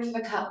 3/4 of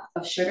a cup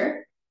of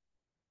sugar.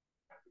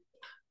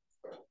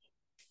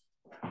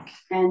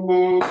 And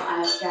then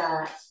I've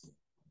got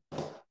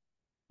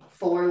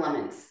 4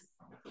 lemons.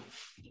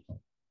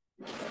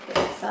 Put it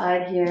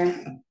aside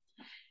here.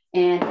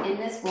 And in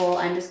this bowl,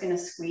 I'm just gonna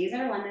squeeze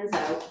our lemons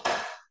out.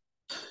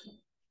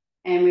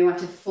 And we want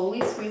to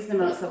fully squeeze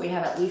them out so that we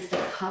have at least a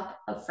cup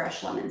of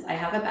fresh lemons. I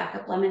have a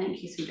backup lemon in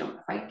case we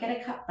don't quite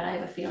get a cup, but I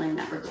have a feeling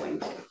that we're going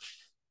to.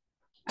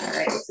 All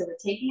right, so we're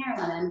taking our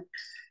lemon.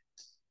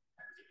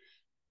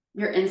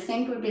 Your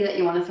instinct would be that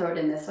you want to throw it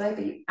in this way,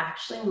 but you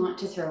actually want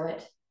to throw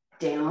it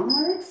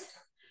downwards.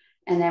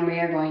 And then we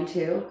are going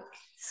to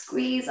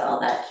squeeze all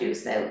that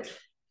juice out.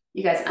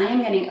 You guys, I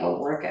am getting a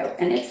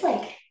workout, and it's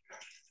like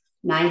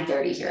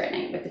 9:30 here at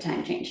night with the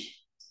time change.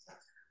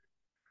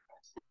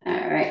 All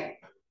right.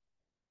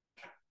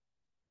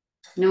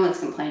 No one's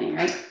complaining,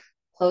 right?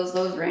 Close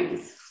those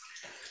rings.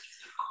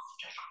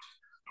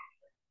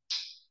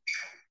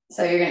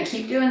 So you're gonna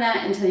keep doing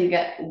that until you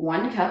get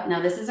 1 cup.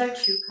 Now this is our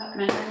 2-cup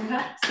measuring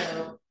cup.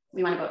 So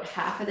we want about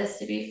half of this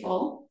to be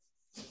full.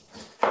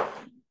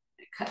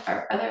 Cut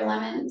our other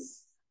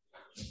lemons.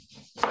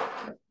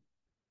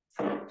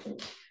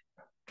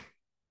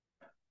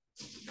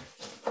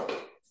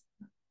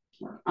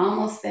 We're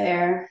almost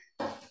there.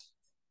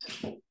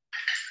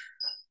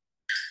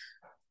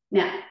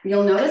 Now,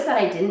 you'll notice that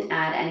I didn't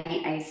add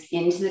any ice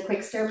into the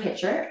quick stir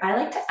pitcher. I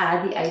like to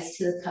add the ice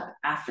to the cup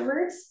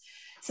afterwards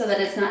so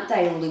that it's not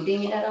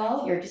diluting it at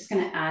all. You're just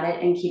gonna add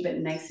it and keep it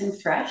nice and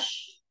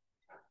fresh.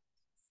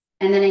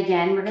 And then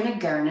again, we're gonna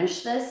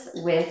garnish this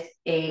with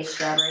a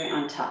strawberry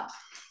on top.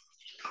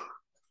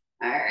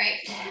 All right,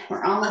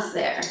 we're almost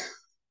there.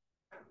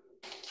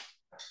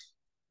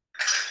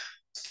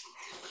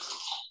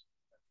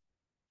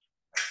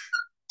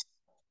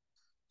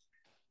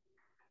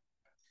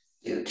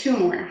 Do 2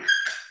 more.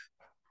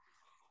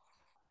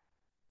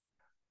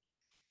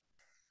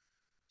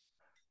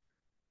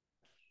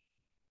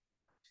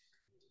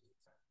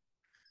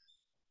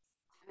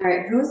 All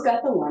right, who's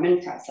got the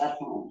lemon press at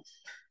home?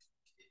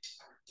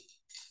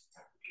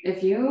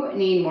 If you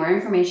need more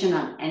information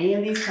on any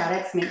of these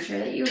products, make sure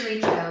that you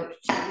reach out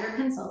to your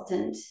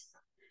consultant.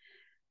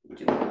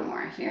 Do 1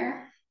 more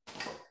here.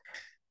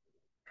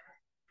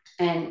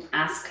 And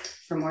ask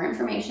for more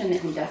information. They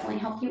can definitely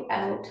help you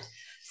out.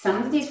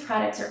 Some of these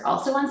products are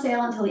also on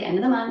sale until the end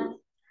of the month.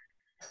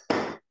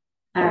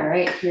 All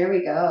right, here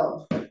we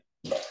go.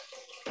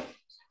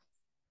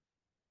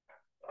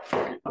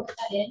 Put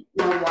that in.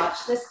 Now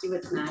watch this do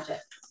its magic.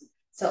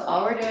 So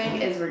all we're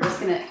doing is we're just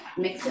gonna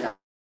mix it up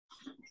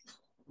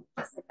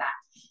just like that.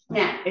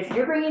 Now, if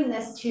you're bringing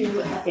this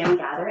to a family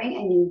gathering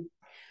and you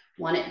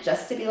want it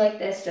just to be like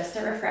this, just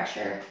a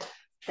refresher,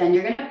 then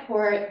you're gonna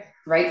pour it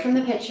right from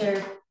the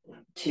pitcher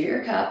to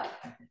your cup.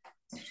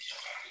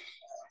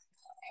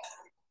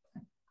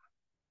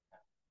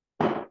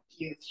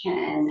 You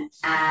can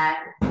add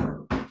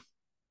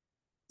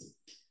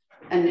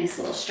a nice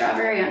little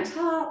strawberry on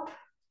top,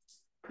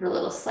 put a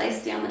little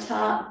slice down the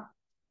top,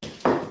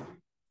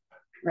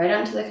 right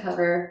onto the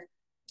cover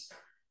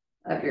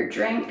of your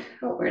drink.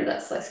 Oh, where did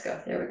that slice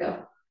go? There we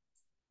go.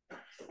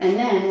 And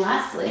then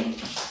lastly,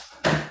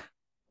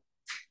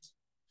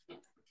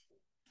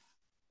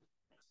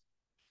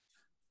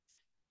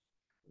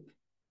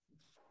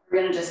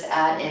 we're gonna just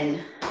add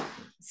in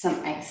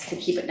some ice to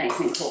keep it nice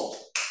and cold.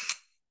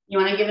 You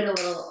wanna give it a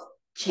little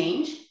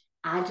change,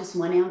 add just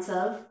 1 ounce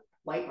of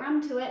white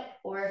rum to it,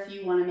 or if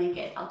you wanna make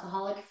it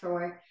alcoholic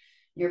for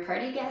your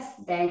party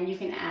guests, then you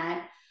can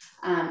add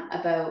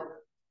about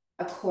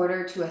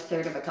 1/4 to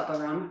 1/3 of a cup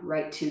of rum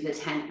right to the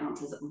 10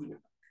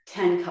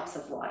 cups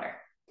of water.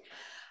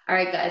 All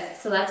right,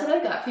 guys, so that's what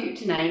I've got for you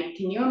tonight.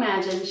 Can you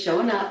imagine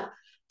showing up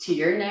to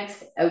your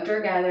next outdoor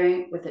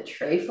gathering with a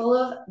tray full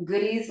of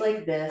goodies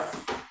like this,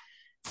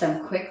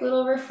 some quick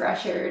little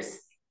refreshers,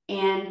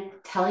 and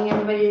telling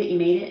everybody that you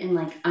made it in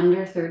like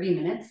under 30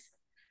 minutes?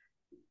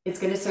 It's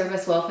going to serve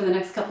us well for the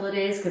next couple of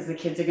days because the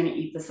kids are going to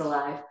eat this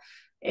alive.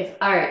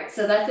 All right,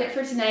 so that's it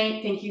for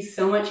tonight. Thank you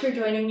so much for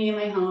joining me in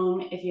my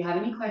home. If you have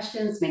any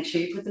questions, make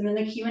sure you put them in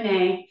the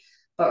Q&A,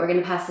 but we're going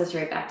to pass this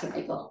right back to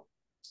Michael.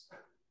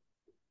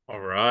 All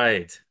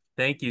right.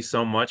 Thank you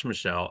so much,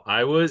 Michelle.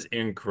 I was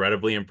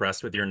incredibly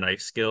impressed with your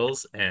knife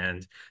skills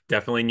and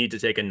definitely need to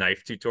take a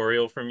knife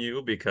tutorial from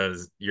you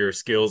because your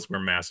skills were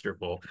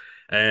masterful.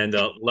 And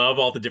love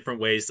all the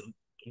different ways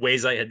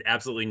I had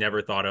absolutely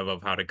never thought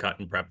of how to cut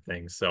and prep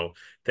things. So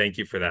thank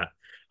you for that.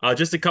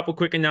 Just a couple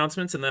quick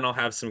announcements, and then I'll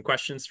have some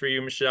questions for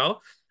you,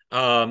 Michelle.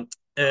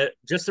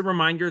 Just a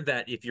reminder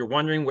that if you're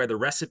wondering where the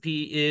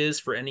recipe is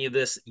for any of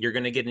this, you're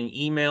going to get an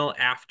email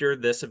after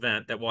this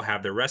event that will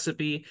have the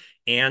recipe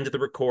and the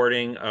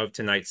recording of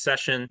tonight's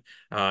session.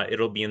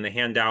 It'll be in the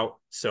handout.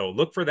 So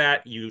look for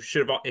that. You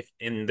should have,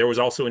 and there was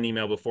also an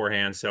email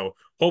beforehand. So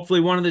hopefully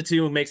one of the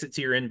two makes it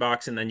to your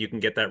inbox, and then you can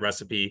get that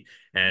recipe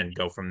and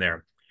go from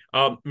there.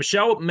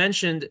 Michelle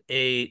mentioned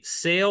a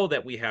sale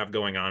that we have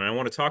going on. And I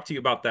want to talk to you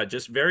about that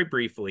just very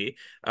briefly.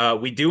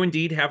 We do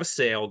indeed have a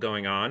sale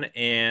going on,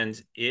 and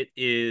it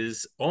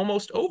is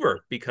almost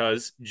over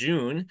because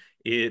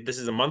this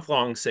is a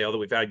month-long sale that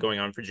we've had going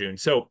on for June.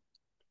 So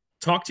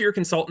talk to your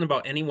consultant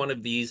about any one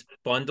of these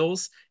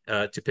bundles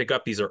to pick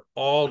up. These are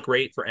all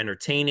great for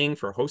entertaining,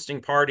 for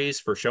hosting parties,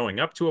 for showing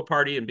up to a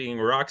party and being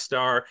a rock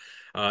star.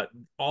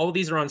 All of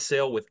these are on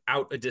sale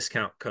without a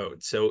discount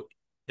code. So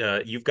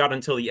you've got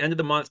until the end of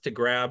the month to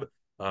grab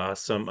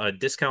some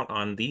discount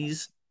on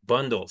these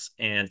bundles.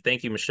 And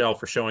thank you, Michelle,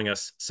 for showing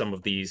us some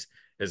of these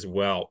as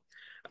well.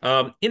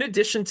 In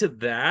addition to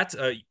that,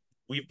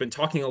 we've been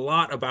talking a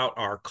lot about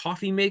our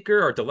coffee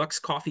maker, our deluxe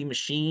coffee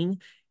machine.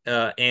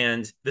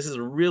 And this is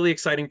a really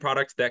exciting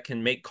product that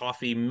can make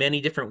coffee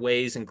many different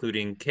ways,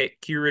 including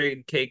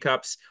Keurig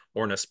K-Cups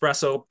or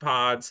Nespresso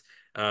pods,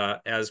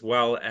 as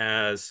well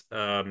as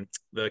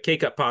the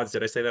K-Cup pods.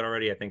 Did I say that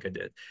already? I think I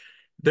did.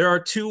 There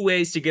are two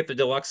ways to get the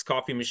deluxe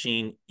coffee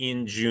machine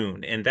in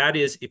June, and that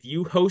is if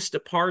you host a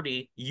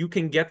party, you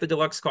can get the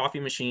deluxe coffee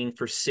machine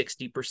for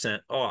 60%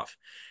 off.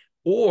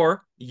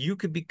 Or you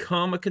could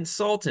become a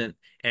consultant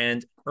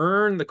and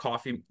earn the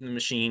coffee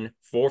machine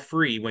for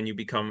free when you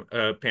become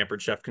a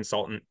Pampered Chef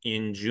consultant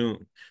in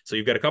June. So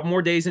you've got a couple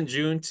more days in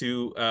June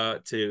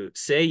to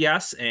say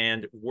yes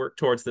and work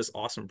towards this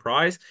awesome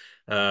prize.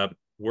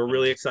 We're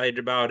really excited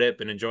about it.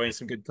 Been enjoying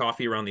some good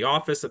coffee around the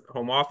office, at the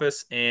home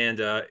office,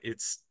 and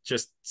it's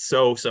just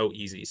so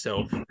easy.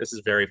 So this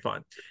is very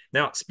fun.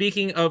 Now,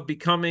 speaking of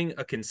becoming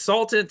a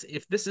consultant,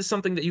 if this is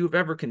something that you've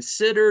ever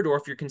considered, or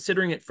if you're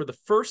considering it for the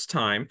first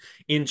time,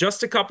 in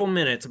just a couple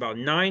minutes, about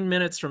 9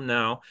 minutes from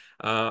now,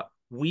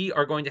 we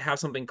are going to have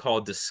something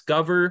called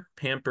Discover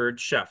Pampered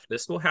Chef.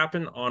 This will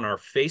happen on our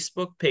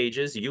Facebook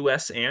pages,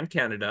 US and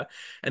Canada.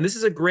 And this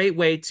is a great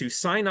way to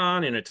sign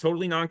on in a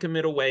totally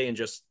non-committal way and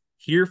just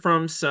hear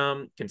from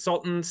some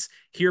consultants,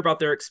 hear about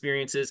their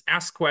experiences,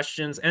 ask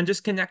questions, and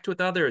just connect with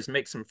others,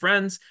 make some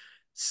friends.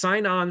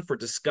 Sign on for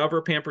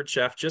Discover Pampered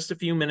Chef just a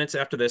few minutes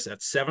after this at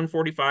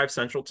 7:45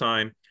 Central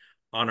Time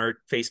on our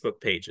Facebook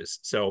pages.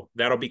 So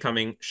that'll be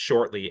coming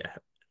shortly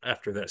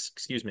after this.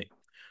 Excuse me.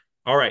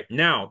 All right,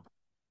 now,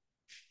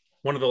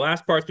 one of the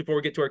last parts before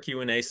we get to our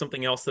Q&A,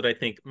 something else that I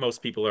think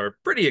most people are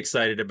pretty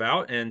excited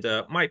about and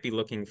might be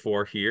looking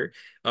for here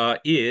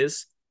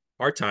is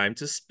our time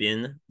to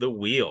spin the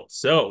wheel.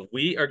 So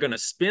we are going to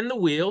spin the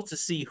wheel to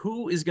see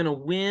who is going to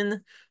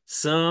win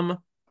some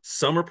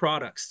summer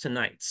products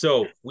tonight.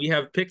 So we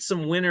have picked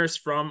some winners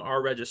from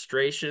our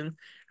registration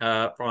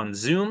on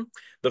Zoom.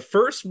 The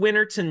first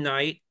winner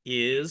tonight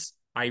is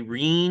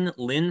Irene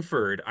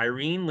Linford.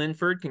 Irene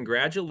Linford,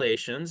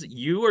 congratulations.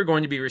 You are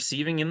going to be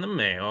receiving in the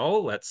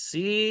mail, let's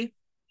see,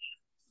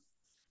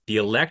 the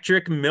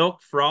electric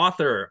milk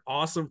frother.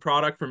 Awesome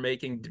product for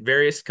making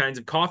various kinds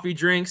of coffee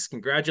drinks.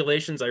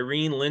 Congratulations,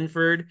 Irene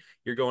Linford.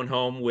 You're going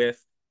home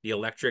with the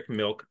electric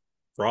milk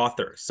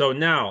frother. So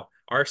now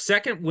our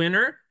second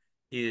winner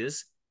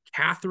is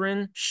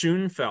Catherine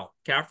Schoenfeld.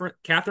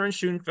 Catherine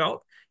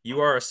Schoenfeld,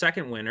 you are a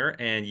second winner,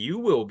 and you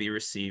will be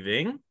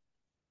receiving,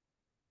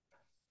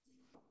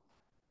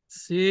 let's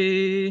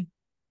see,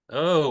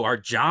 oh, our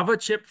Java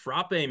chip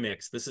frappe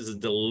mix. This is a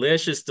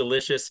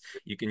delicious.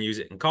 You can use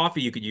it in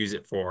coffee. You could use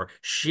it for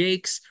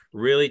shakes.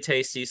 Really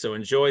tasty. So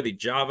enjoy the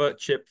Java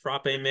chip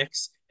frappe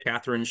mix,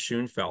 Catherine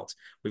Schoenfeld.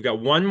 We've got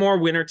one more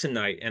winner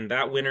tonight, and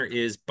that winner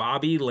is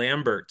Bobby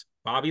Lambert.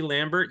 Bobby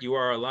Lambert, you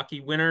are a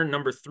lucky winner,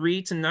 number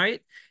 3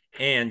 tonight,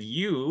 and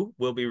you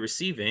will be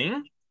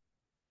receiving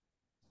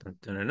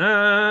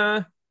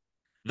the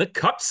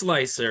cup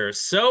slicer.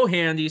 So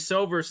handy,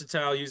 so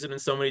versatile, use it in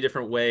so many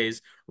different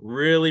ways.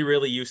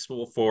 Really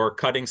useful for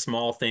cutting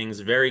small things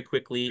very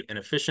quickly and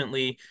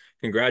efficiently.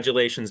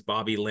 Congratulations,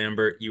 Bobby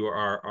Lambert. You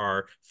are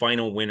our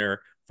final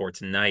winner for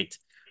tonight.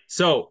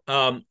 So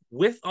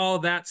with all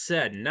that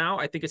said, now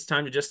I think it's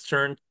time to just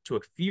turn to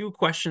a few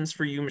questions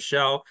for you,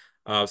 Michelle.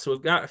 So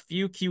we've got a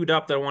few queued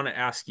up that I want to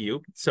ask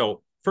you.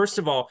 So first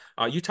of all,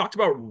 you talked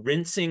about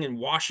rinsing and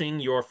washing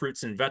your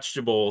fruits and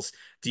vegetables.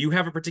 Do you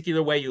have a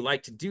particular way you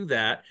like to do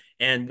that?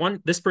 And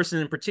this person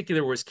in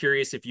particular was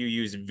curious if you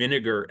use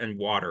vinegar and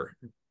water,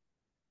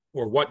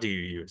 or what do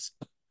you use?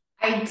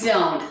 I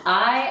don't.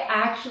 I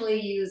actually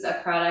use a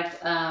product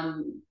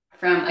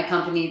from a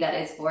company that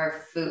is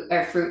for food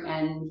or fruit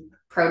and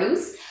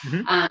produce.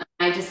 Mm-hmm.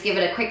 I just give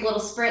it a quick little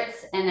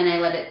spritz and then I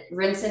let it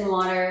rinse in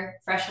water,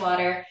 fresh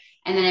water,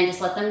 and then I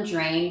just let them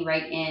drain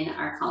right in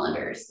our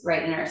colanders,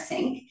 right in our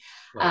sink.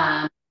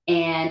 Right.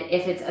 And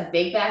if it's a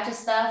big batch of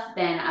stuff,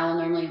 then I will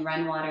normally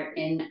run water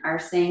in our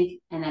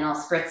sink and then I'll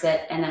spritz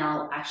it and then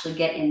I'll actually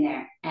get in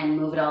there and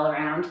move it all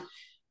around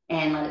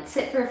and let it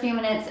sit for a few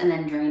minutes and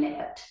then drain it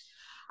out.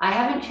 I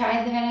haven't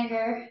tried the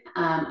vinegar.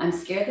 I'm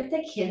scared that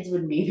the kids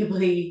would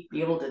maybe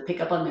be able to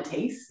pick up on the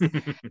taste.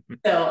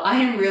 So I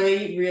am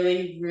really,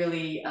 really,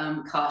 really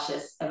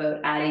cautious about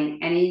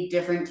adding any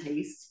different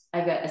taste.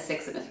 I've got a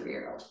 6 and a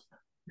 3-year-old.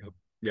 Yep.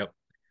 Yep.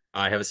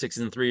 I have a 6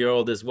 and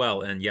 3-year-old as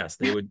well, and yes,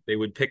 they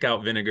would pick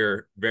out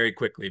vinegar very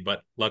quickly.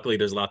 But luckily,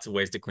 there's lots of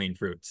ways to clean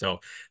fruit. So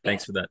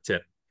thanks Yes. for that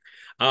tip.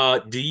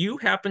 Do you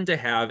happen to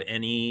have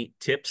any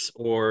tips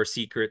or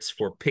secrets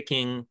for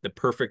picking the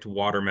perfect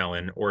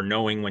watermelon or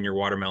knowing when your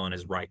watermelon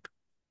is ripe?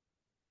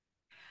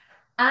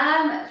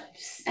 Um,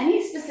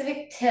 any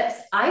specific tips?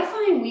 I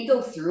find we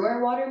go through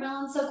our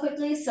watermelon so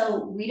quickly,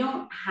 so we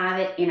don't have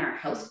it in our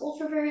household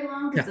for very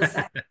long because the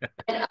second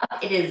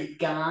it is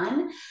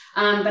gone.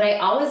 But I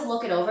always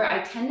look it over.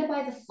 I tend to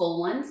buy the full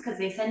ones because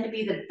they tend to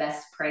be the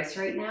best price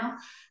right now.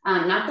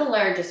 Not the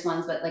largest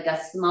ones, but like a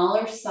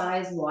smaller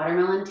size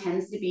watermelon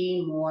tends to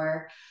be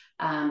more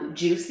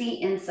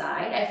juicy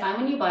inside. I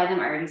find when you buy them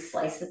already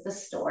sliced at the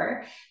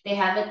store, they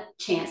have a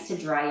chance to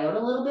dry out a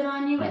little bit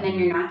on you, and then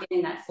you're Mhm. not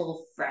getting that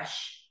full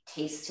fresh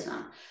taste to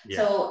them. Yeah.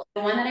 So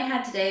the one that I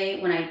had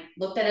today, when I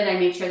looked at it, I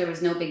made sure there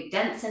was no big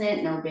dents in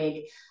it, no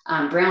big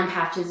brown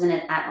patches in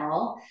it at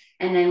all.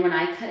 And then when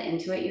I cut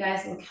into it, you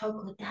guys, look how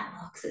good that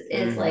looks. It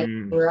is like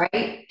Hmm.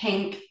 bright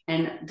pink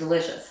and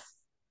delicious.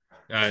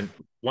 And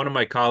one of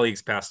my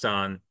colleagues passed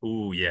on.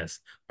 Ooh, yes.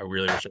 I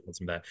really wish I had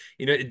some of that.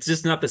 It's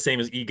just not the same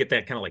as you get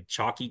that kind of like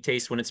chalky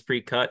taste when it's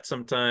pre-cut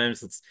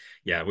sometimes.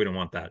 Yeah, we don't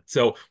want that.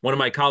 So one of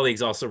my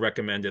colleagues also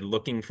recommended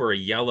looking for a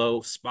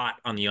yellow spot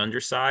on the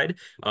underside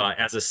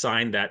as a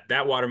sign that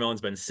that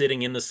watermelon's been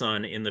sitting in the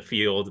sun in the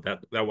field.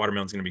 That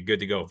watermelon's going to be good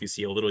to go if you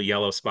see a little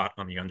yellow spot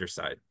on the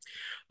underside.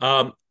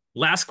 Um,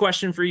 Last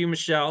question for you,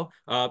 Michelle.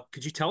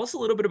 Could you tell us a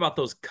little bit about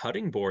those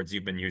cutting boards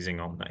you've been using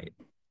all night?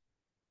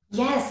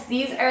 Yes,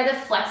 these are the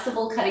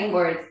flexible cutting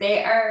boards.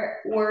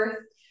 They're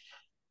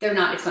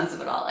not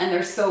expensive at all, and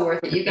they're so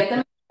worth it. You get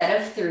them a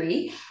set of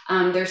three.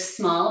 There's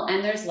small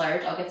and there's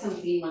large. I'll get some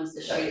clean ones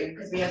to show you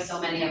because we have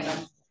so many of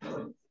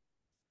them.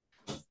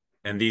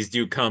 And these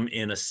do come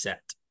in a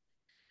set.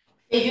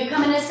 They do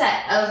come in a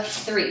set of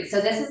three.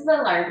 So this is the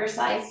larger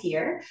size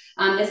here.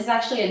 This is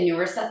actually a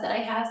newer set that I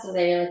have, so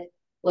they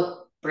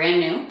look brand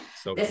new.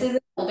 So This cool. is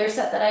an older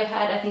set that I've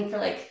had, I think, for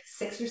like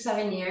 6 or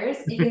 7 years.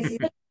 You can see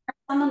the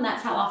on them.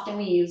 That's how often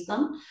we use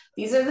them.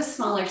 These are the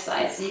smaller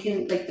size, so you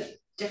can like the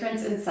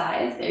difference in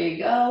size. There you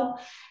go.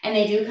 And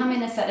they do come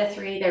in a set of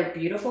three. They're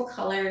beautiful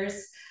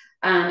colors.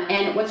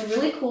 And what's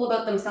really cool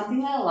about them,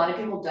 something that a lot of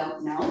people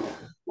don't know,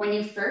 when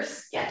you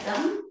first get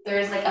them,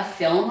 there's like a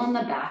film on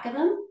the back of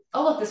them.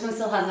 Oh, look, this one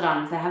still has it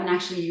on because I haven't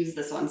actually used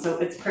this one. So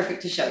it's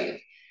perfect to show you.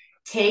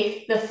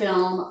 Take the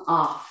film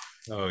off.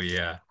 Oh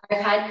yeah.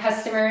 I've had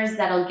customers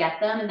that'll get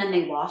them and then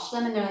they wash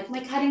them and they're like,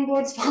 my cutting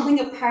board's falling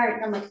apart.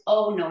 And I'm like,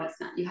 oh, no, it's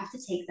not. You have to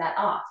take that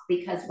off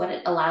because what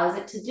it allows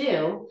it to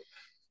do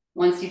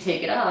once you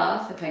take it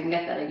off, if I can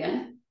get that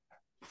again,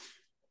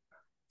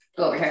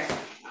 go over here.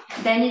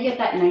 Then you get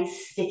that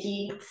nice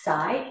sticky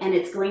side and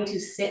it's going to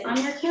sit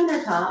on your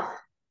countertop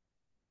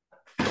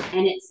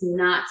and it's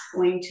not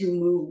going to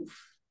move.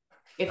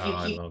 Oh, If you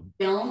I keep love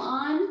film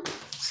on,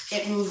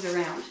 it moves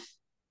around.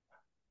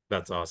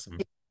 that's awesome.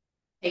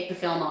 Take the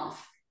film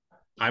off.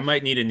 I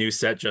might need a new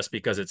set just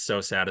because it's so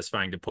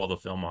satisfying to pull the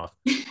film off.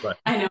 But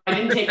I know, I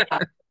didn't take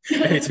that.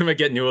 anytime I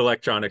get new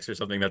electronics or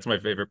something, that's my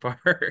favorite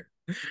part.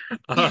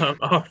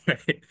 All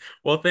right.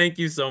 Well, thank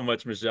you so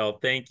much, Michelle.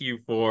 Thank you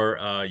for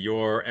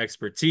your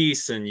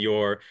expertise and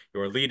your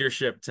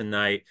leadership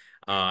tonight.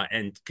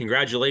 And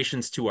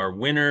congratulations to our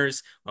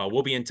winners.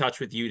 We'll be in touch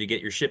with you to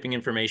get your shipping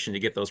information to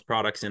get those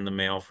products in the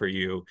mail for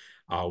you.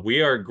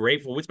 We are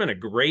grateful. It's been a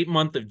great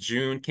month of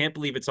June. Can't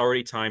believe it's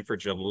already time for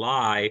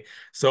July.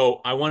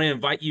 So I want to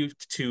invite you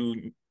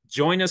to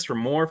join us for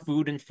more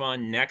food and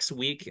fun next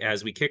week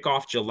as we kick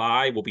off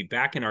July. We'll be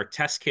back in our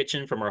test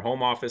kitchen from our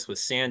home office with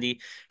Sandy.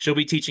 She'll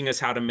be teaching us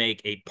how to make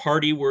a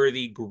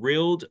party-worthy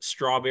grilled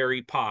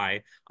strawberry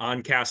pie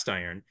on cast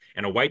iron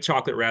and a white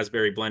chocolate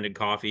raspberry blended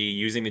coffee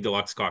using the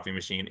deluxe coffee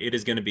machine. It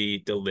is going to be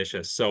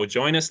delicious. So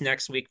join us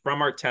next week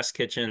from our test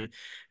kitchen,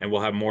 and we'll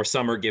have more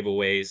summer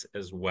giveaways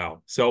as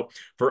well. So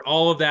for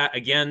all of that,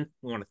 again,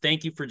 we want to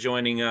thank you for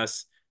joining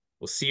us.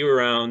 We'll see you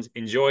around.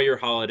 Enjoy your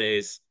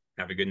holidays.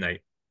 Have a good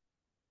night.